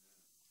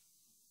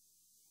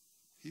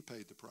 He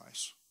paid the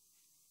price.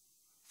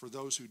 for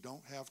those who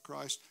don't have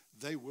Christ,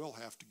 they will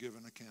have to give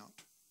an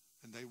account,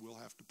 and they will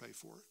have to pay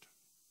for it.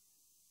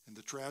 And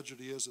the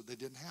tragedy is that they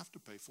didn't have to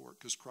pay for it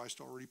because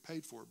Christ already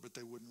paid for it, but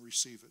they wouldn't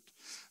receive it.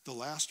 The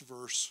last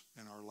verse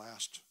in our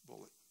last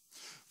bullet.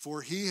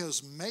 For he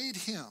has made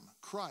him,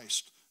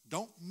 Christ,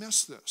 don't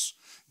miss this.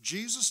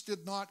 Jesus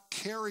did not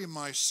carry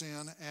my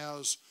sin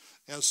as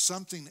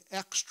something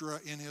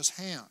extra in his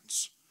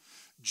hands.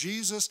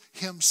 Jesus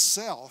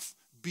himself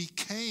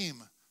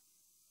became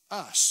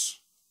us.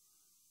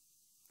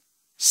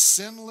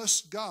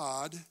 Sinless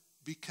God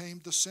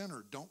became the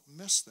sinner. Don't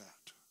miss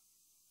that.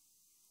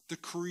 The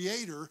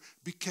Creator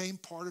became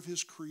part of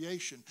his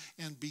creation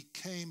and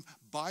became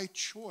by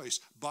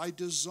choice, by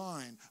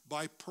design,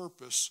 by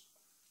purpose,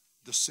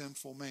 the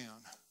sinful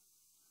man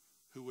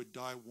who would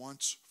die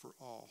once for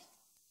all,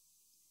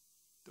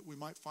 that we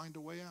might find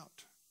a way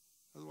out.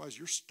 Otherwise,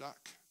 you're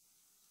stuck.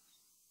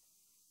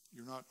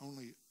 You're not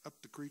only up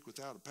the creek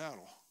without a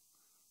paddle.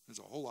 It's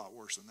a whole lot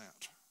worse than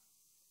that.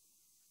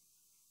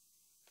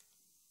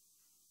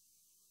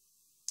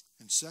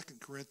 In 2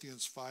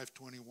 Corinthians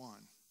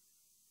 5:21,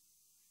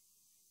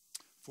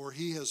 for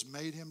he has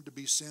made him to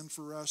be sin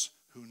for us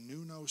who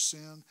knew no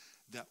sin,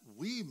 that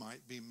we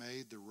might be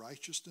made the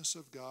righteousness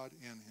of God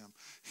in him.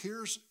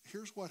 Here's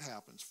what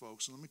happens,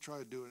 folks. And let me try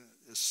to do it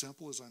as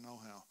simple as I know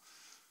how.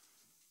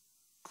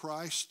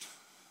 Christ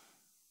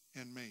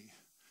and me.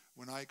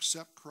 When I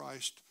accept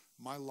Christ,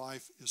 my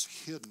life is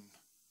hidden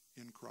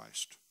in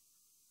Christ.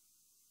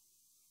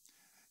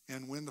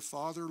 And when the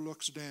Father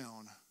looks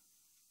down,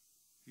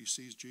 he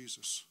sees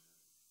Jesus,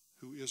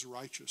 who is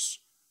righteous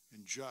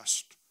and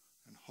just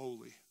and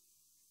holy.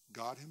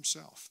 God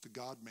himself, the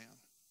God-man.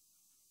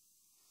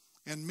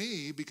 And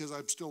me, because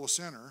I'm still a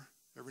sinner,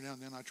 every now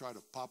and then I try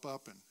to pop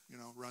up and,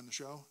 run the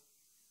show.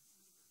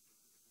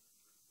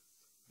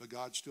 But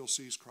God still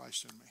sees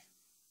Christ in me.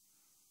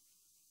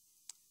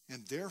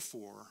 And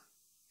therefore,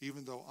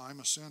 even though I'm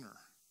a sinner,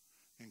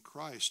 in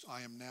Christ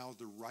I am now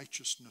the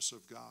righteousness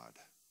of God.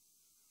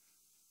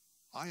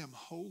 I am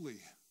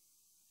holy,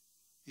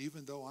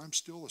 even though I'm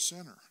still a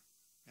sinner,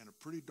 and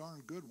a pretty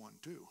darn good one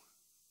too.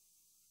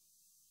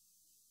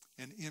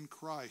 And in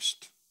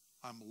Christ,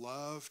 I'm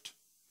loved,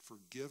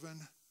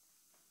 forgiven,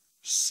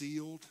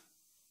 sealed.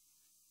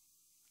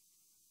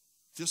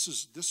 This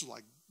is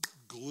like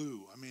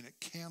glue. I mean,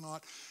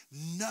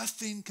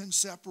 nothing can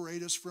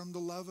separate us from the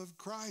love of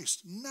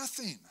Christ.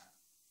 Nothing.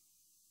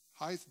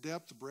 Height,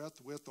 depth, breadth,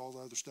 width, all the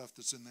other stuff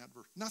that's in that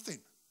verse.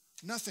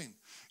 Nothing.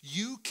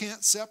 You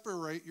can't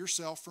separate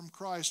yourself from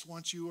Christ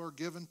once you are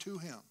given to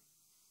him.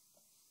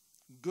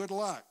 Good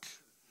luck.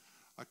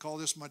 I call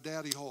this my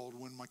daddy hold.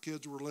 When my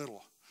kids were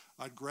little,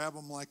 I'd grab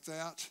them like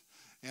that.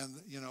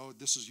 And,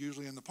 this is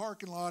usually in the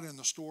parking lot, in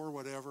the store,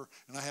 whatever.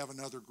 And I have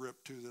another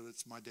grip, too, that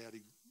it's my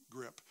daddy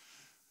grip.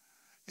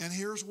 And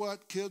here's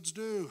what kids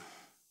do.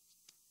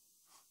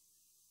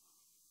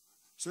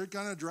 So they're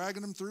kind of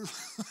dragging them through.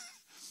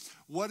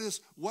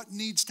 What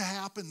needs to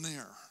happen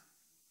there?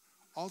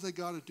 All they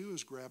got to do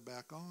is grab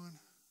back on.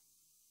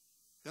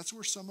 That's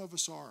where some of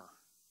us are,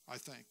 I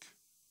think.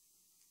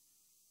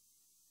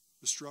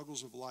 The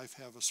struggles of life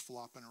have us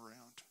flopping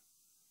around.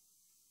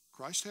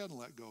 Christ hadn't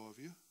let go of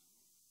you.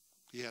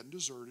 He hadn't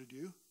deserted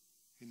you.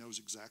 He knows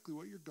exactly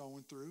what you're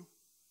going through.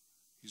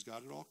 He's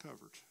got it all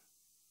covered.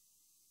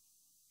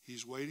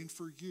 He's waiting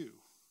for you.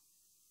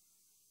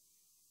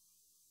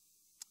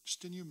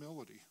 Just in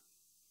humility,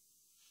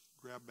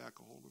 grab back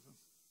a hold of him.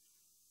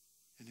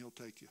 And he'll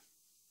take you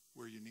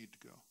where you need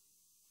to go.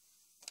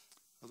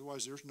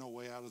 Otherwise, there's no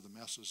way out of the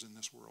messes in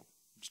this world.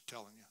 I'm just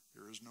telling you,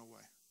 there is no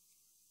way.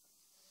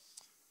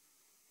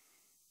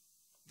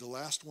 The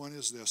last one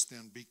is this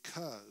then,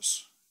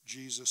 because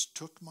Jesus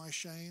took my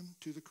shame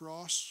to the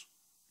cross,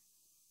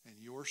 and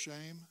your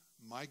shame,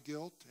 my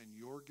guilt and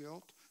your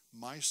guilt,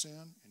 my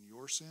sin and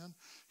your sin,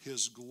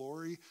 his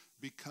glory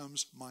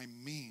becomes my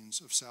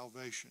means of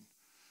salvation.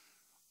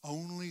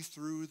 Only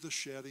through the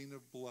shedding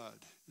of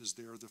blood is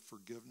there the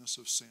forgiveness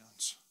of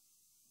sins.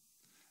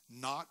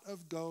 Not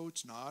of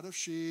goats, not of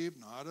sheep,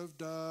 not of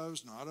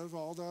doves, not of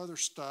all the other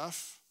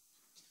stuff,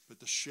 but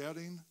the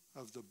shedding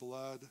of the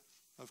blood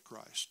of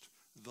Christ.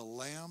 The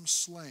lamb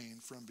slain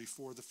from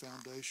before the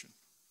foundation.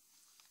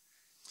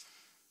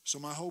 So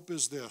my hope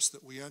is this,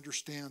 that we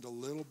understand a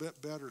little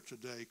bit better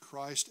today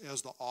Christ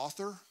as the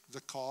author,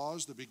 the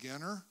cause, the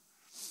beginner,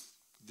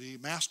 the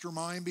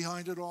mastermind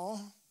behind it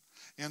all,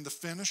 and the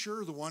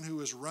finisher, the one who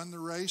has run the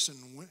race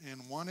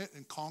and won it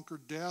and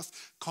conquered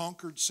death,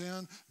 conquered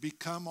sin,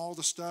 become all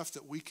the stuff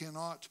that we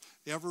cannot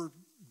ever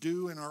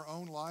do in our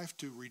own life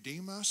to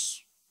redeem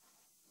us.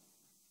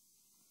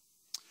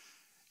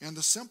 And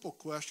the simple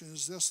question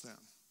is this then.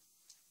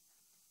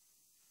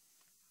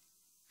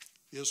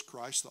 Is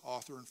Christ the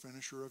author and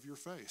finisher of your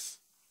faith?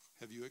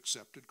 Have you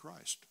accepted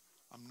Christ?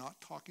 I'm not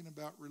talking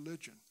about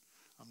religion.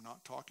 I'm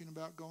not talking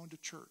about going to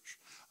church.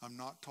 I'm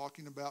not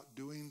talking about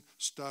doing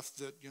stuff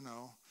that,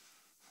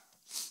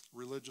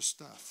 religious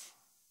stuff.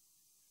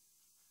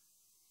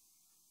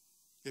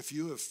 If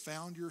you have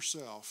found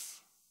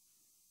yourself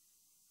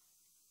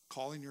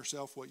calling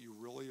yourself what you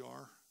really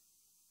are,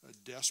 a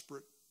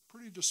desperate,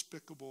 pretty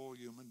despicable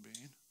human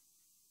being,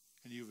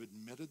 and you've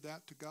admitted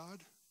that to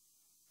God,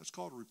 that's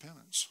called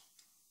repentance.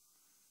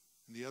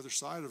 And the other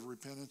side of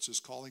repentance is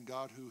calling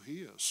God who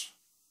he is,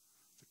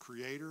 the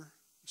Creator,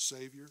 the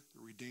Savior,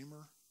 the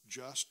Redeemer,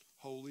 just,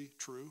 holy,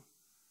 true.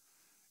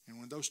 And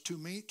when those two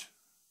meet,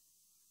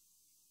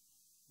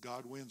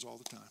 God wins all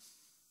the time.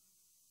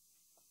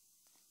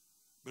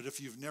 But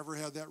if you've never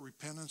had that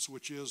repentance,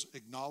 which is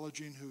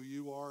acknowledging who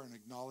you are and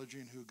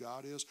acknowledging who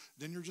God is,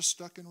 then you're just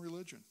stuck in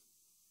religion.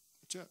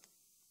 That's it.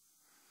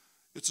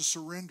 It's a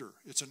surrender.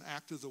 It's an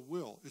act of the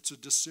will. It's a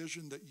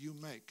decision that you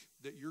make,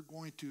 that you're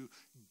going to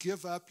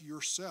give up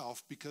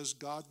yourself because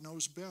God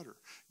knows better.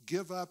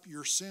 Give up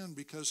your sin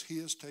because he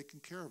has taken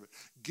care of it.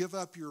 Give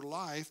up your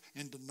life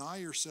and deny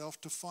yourself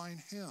to find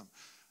him.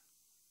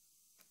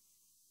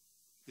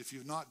 If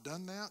you've not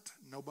done that,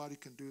 nobody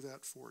can do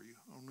that for you.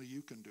 Only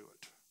you can do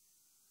it.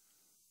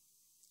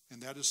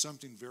 And that is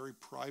something very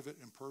private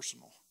and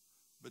personal.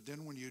 But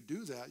then when you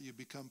do that, you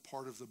become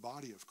part of the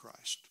body of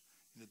Christ.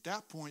 And at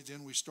that point,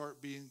 then we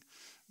start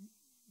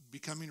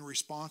becoming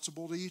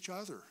responsible to each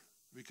other,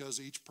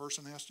 because each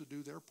person has to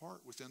do their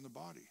part within the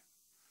body.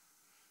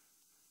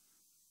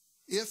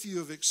 If you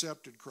have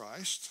accepted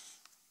Christ,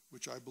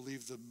 which I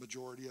believe the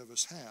majority of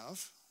us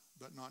have,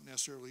 but not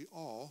necessarily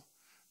all,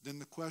 then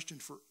the question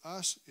for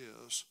us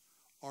is,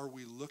 are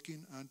we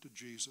looking unto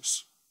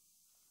Jesus?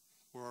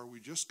 Or are we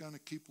just going to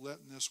keep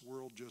letting this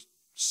world just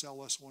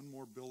sell us one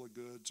more bill of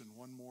goods and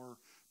one more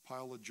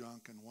pile of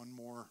junk and one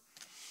more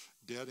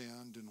dead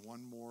end and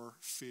one more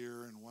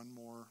fear and one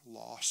more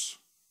loss?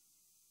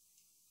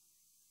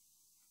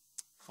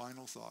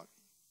 Final thought.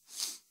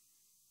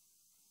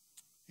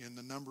 In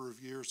the number of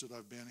years that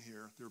I've been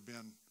here, there have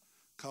been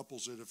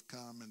couples that have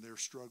come and they're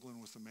struggling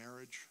with the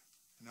marriage.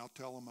 And I'll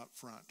tell them up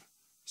front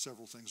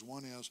several things.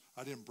 One is,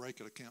 I didn't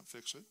break it, I can't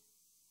fix it.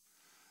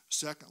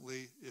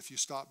 Secondly, if you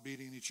stop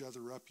beating each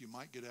other up, you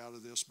might get out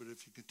of this, but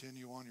if you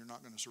continue on, you're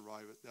not going to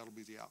survive it. That'll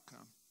be the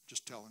outcome.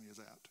 Just telling you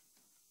that.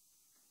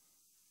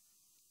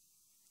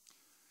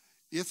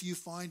 If you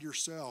find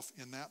yourself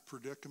in that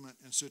predicament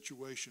and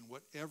situation,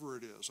 whatever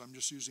it is, I'm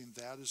just using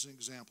that as an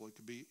example. It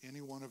could be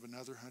any one of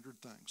another 100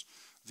 things.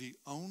 The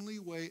only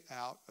way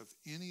out of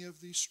any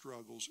of these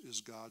struggles is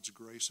God's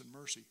grace and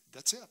mercy.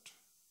 That's it.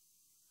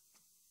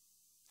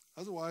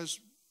 Otherwise,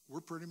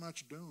 we're pretty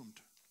much doomed.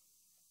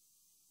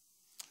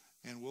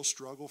 And we'll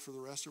struggle for the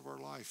rest of our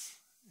life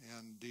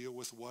and deal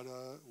with what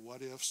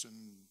ifs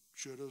and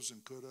shouldas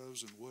and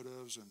couldas and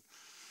wouldas,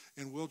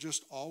 and we'll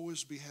just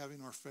always be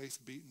having our faith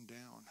beaten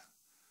down.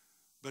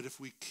 But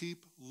if we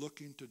keep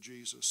looking to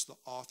Jesus, the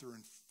author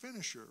and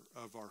finisher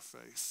of our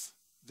faith,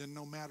 then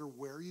no matter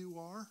where you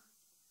are,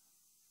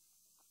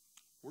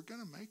 we're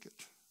going to make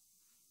it.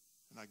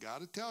 And I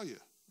got to tell you,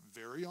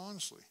 very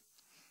honestly,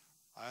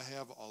 I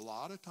have a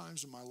lot of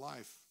times in my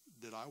life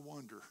that I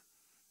wonder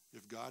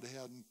if God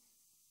hadn't,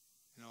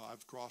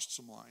 I've crossed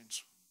some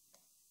lines.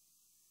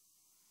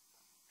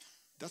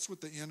 That's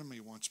what the enemy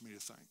wants me to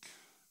think,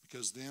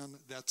 because then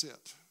that's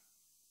it.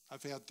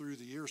 I've had through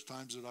the years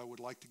times that I would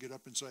like to get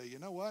up and say, you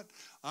know what,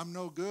 I'm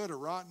no good, a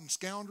rotten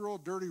scoundrel,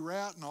 dirty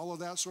rat, and all of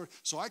that sort.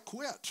 So I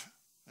quit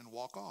and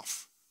walk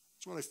off.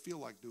 That's what I feel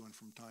like doing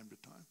from time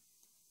to time.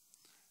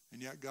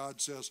 And yet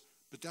God says,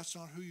 but that's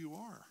not who you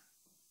are.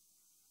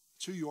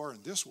 It's who you are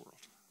in this world.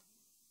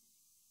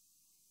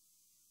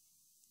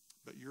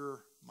 But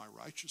you're my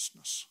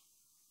righteousness.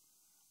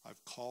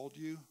 I've called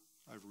you,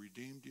 I've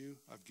redeemed you,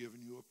 I've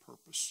given you a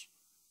purpose.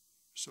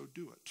 So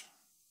do it.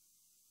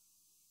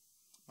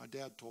 My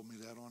dad told me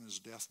that on his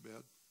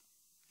deathbed.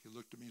 He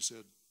looked at me and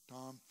said,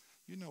 Tom,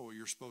 you know what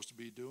you're supposed to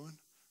be doing.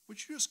 Would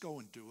you just go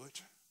and do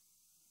it?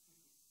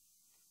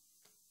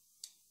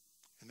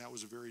 And that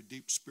was a very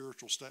deep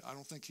spiritual state. I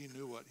don't think he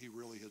knew what he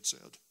really had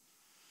said.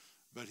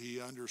 But he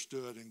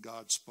understood, and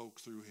God spoke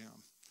through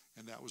him.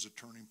 And that was a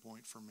turning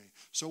point for me.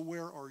 So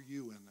where are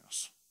you in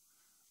this?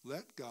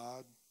 Let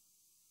God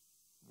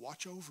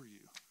watch over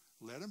you.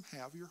 Let him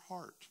have your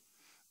heart.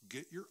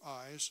 Get your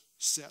eyes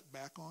set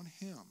back on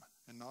him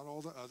and not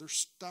all the other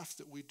stuff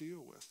that we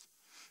deal with.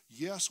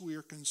 Yes, we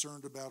are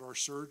concerned about our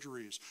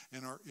surgeries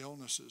and our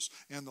illnesses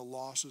and the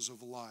losses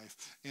of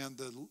life and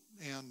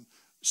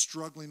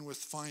struggling with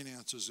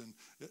finances. And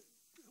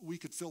we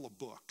could fill a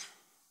book.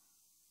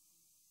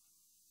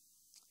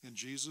 And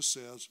Jesus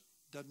says,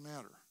 doesn't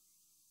matter.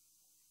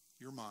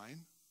 You're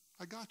mine.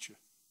 I got you.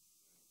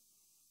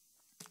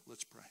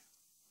 Let's pray.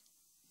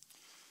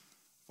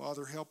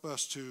 Father, help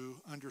us to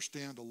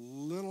understand a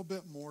little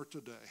bit more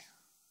today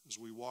as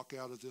we walk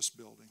out of this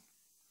building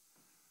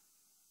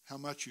how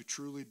much you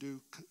truly do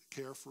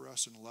care for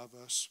us and love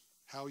us,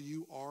 how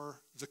you are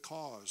the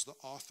cause, the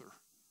author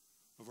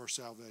of our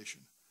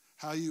salvation,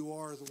 how you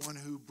are the one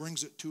who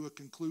brings it to a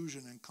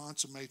conclusion and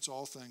consummates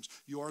all things.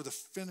 You are the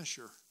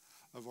finisher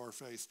of our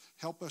faith.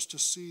 Help us to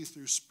see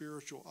through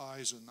spiritual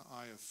eyes in the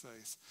eye of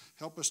faith.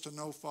 Help us to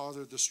know,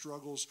 Father, the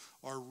struggles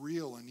are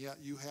real, and yet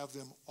you have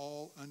them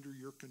all under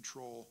your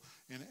control.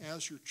 And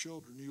as your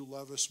children, you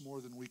love us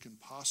more than we can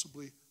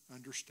possibly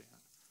understand.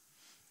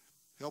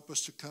 Help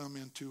us to come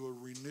into a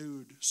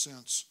renewed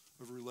sense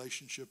of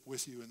relationship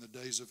with you in the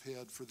days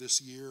ahead for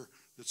this year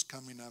that's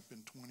coming up in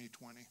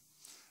 2020.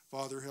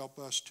 Father, help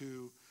us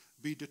to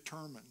be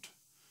determined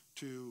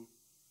to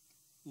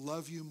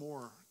love you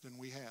more than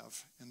we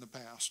have in the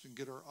past and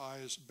get our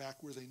eyes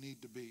back where they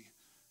need to be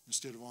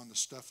instead of on the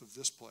stuff of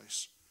this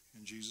place.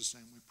 In Jesus'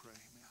 name we pray,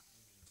 amen.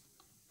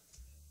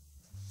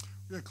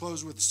 We're going to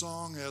close with a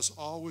song. As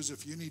always,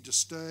 if you need to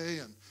stay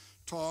and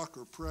talk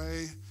or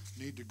pray,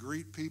 need to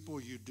greet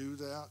people, you do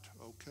that,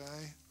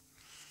 okay?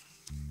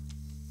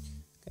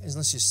 Guys,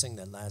 let's just sing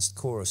that last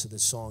chorus of the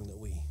song that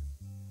we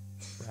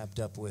wrapped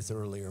up with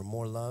earlier,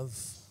 More Love.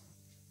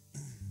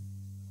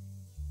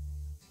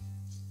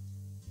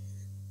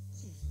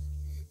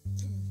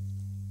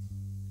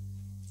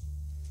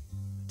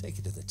 Take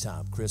it to the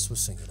top, Chris. We'll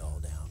sing it all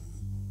down.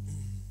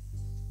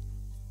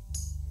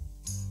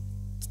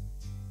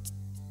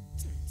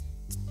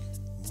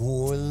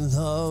 More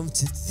love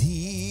to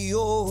thee,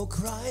 O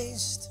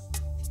Christ,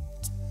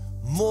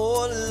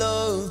 more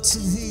love to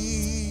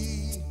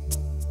thee.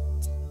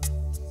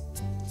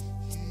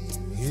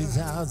 Hear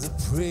thou the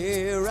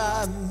prayer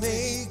I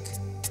make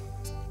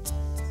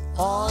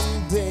on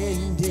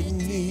bended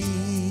knee.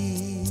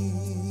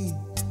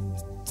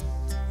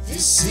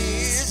 This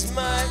is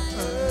my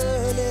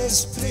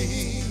earnest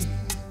plea,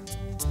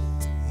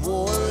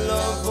 more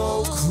love,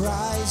 O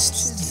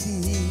Christ, to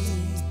thee.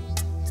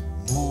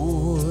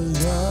 More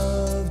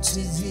love to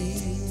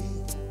thee,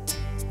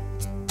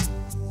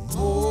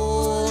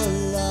 more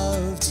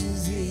love to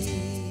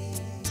thee.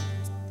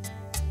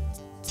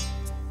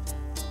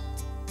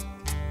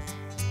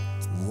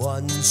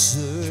 Once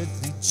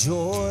earthly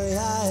joy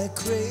I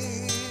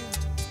craved,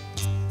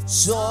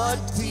 sought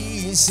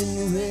peace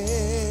and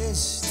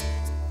rest.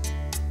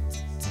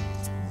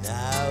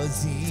 Now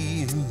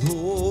thee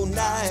alone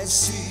I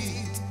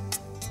seek,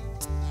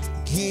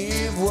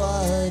 give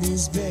what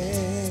is best.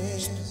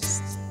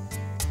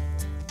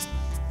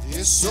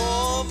 Yes,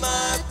 all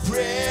my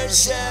prayer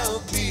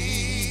shall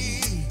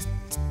be,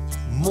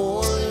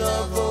 more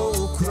love,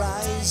 O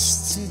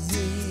Christ, to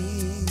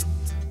thee,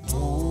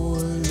 more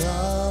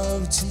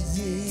love to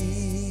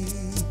thee,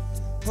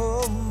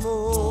 oh,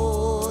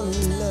 more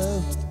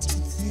love to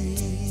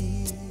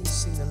thee.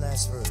 Sing the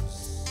last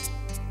verse.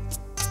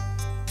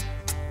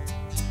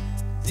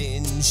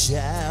 Then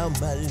shall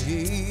my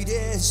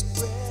latest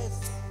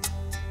breath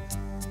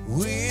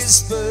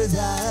whisper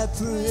thy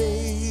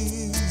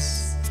praise.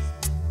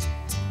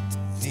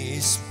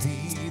 This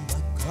be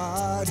my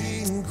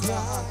parting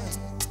cry,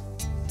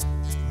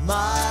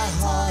 my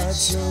heart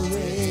shall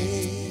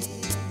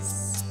raise.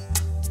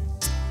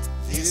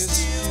 This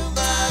till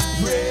my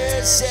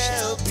prayer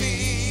shall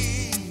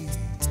be,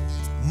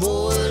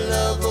 more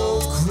love, O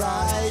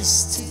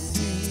Christ, to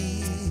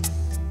thee,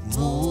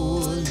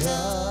 more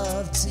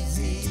love to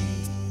thee,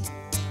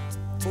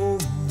 oh,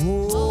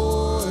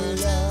 more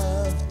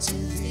love to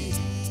thee,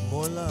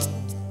 more love.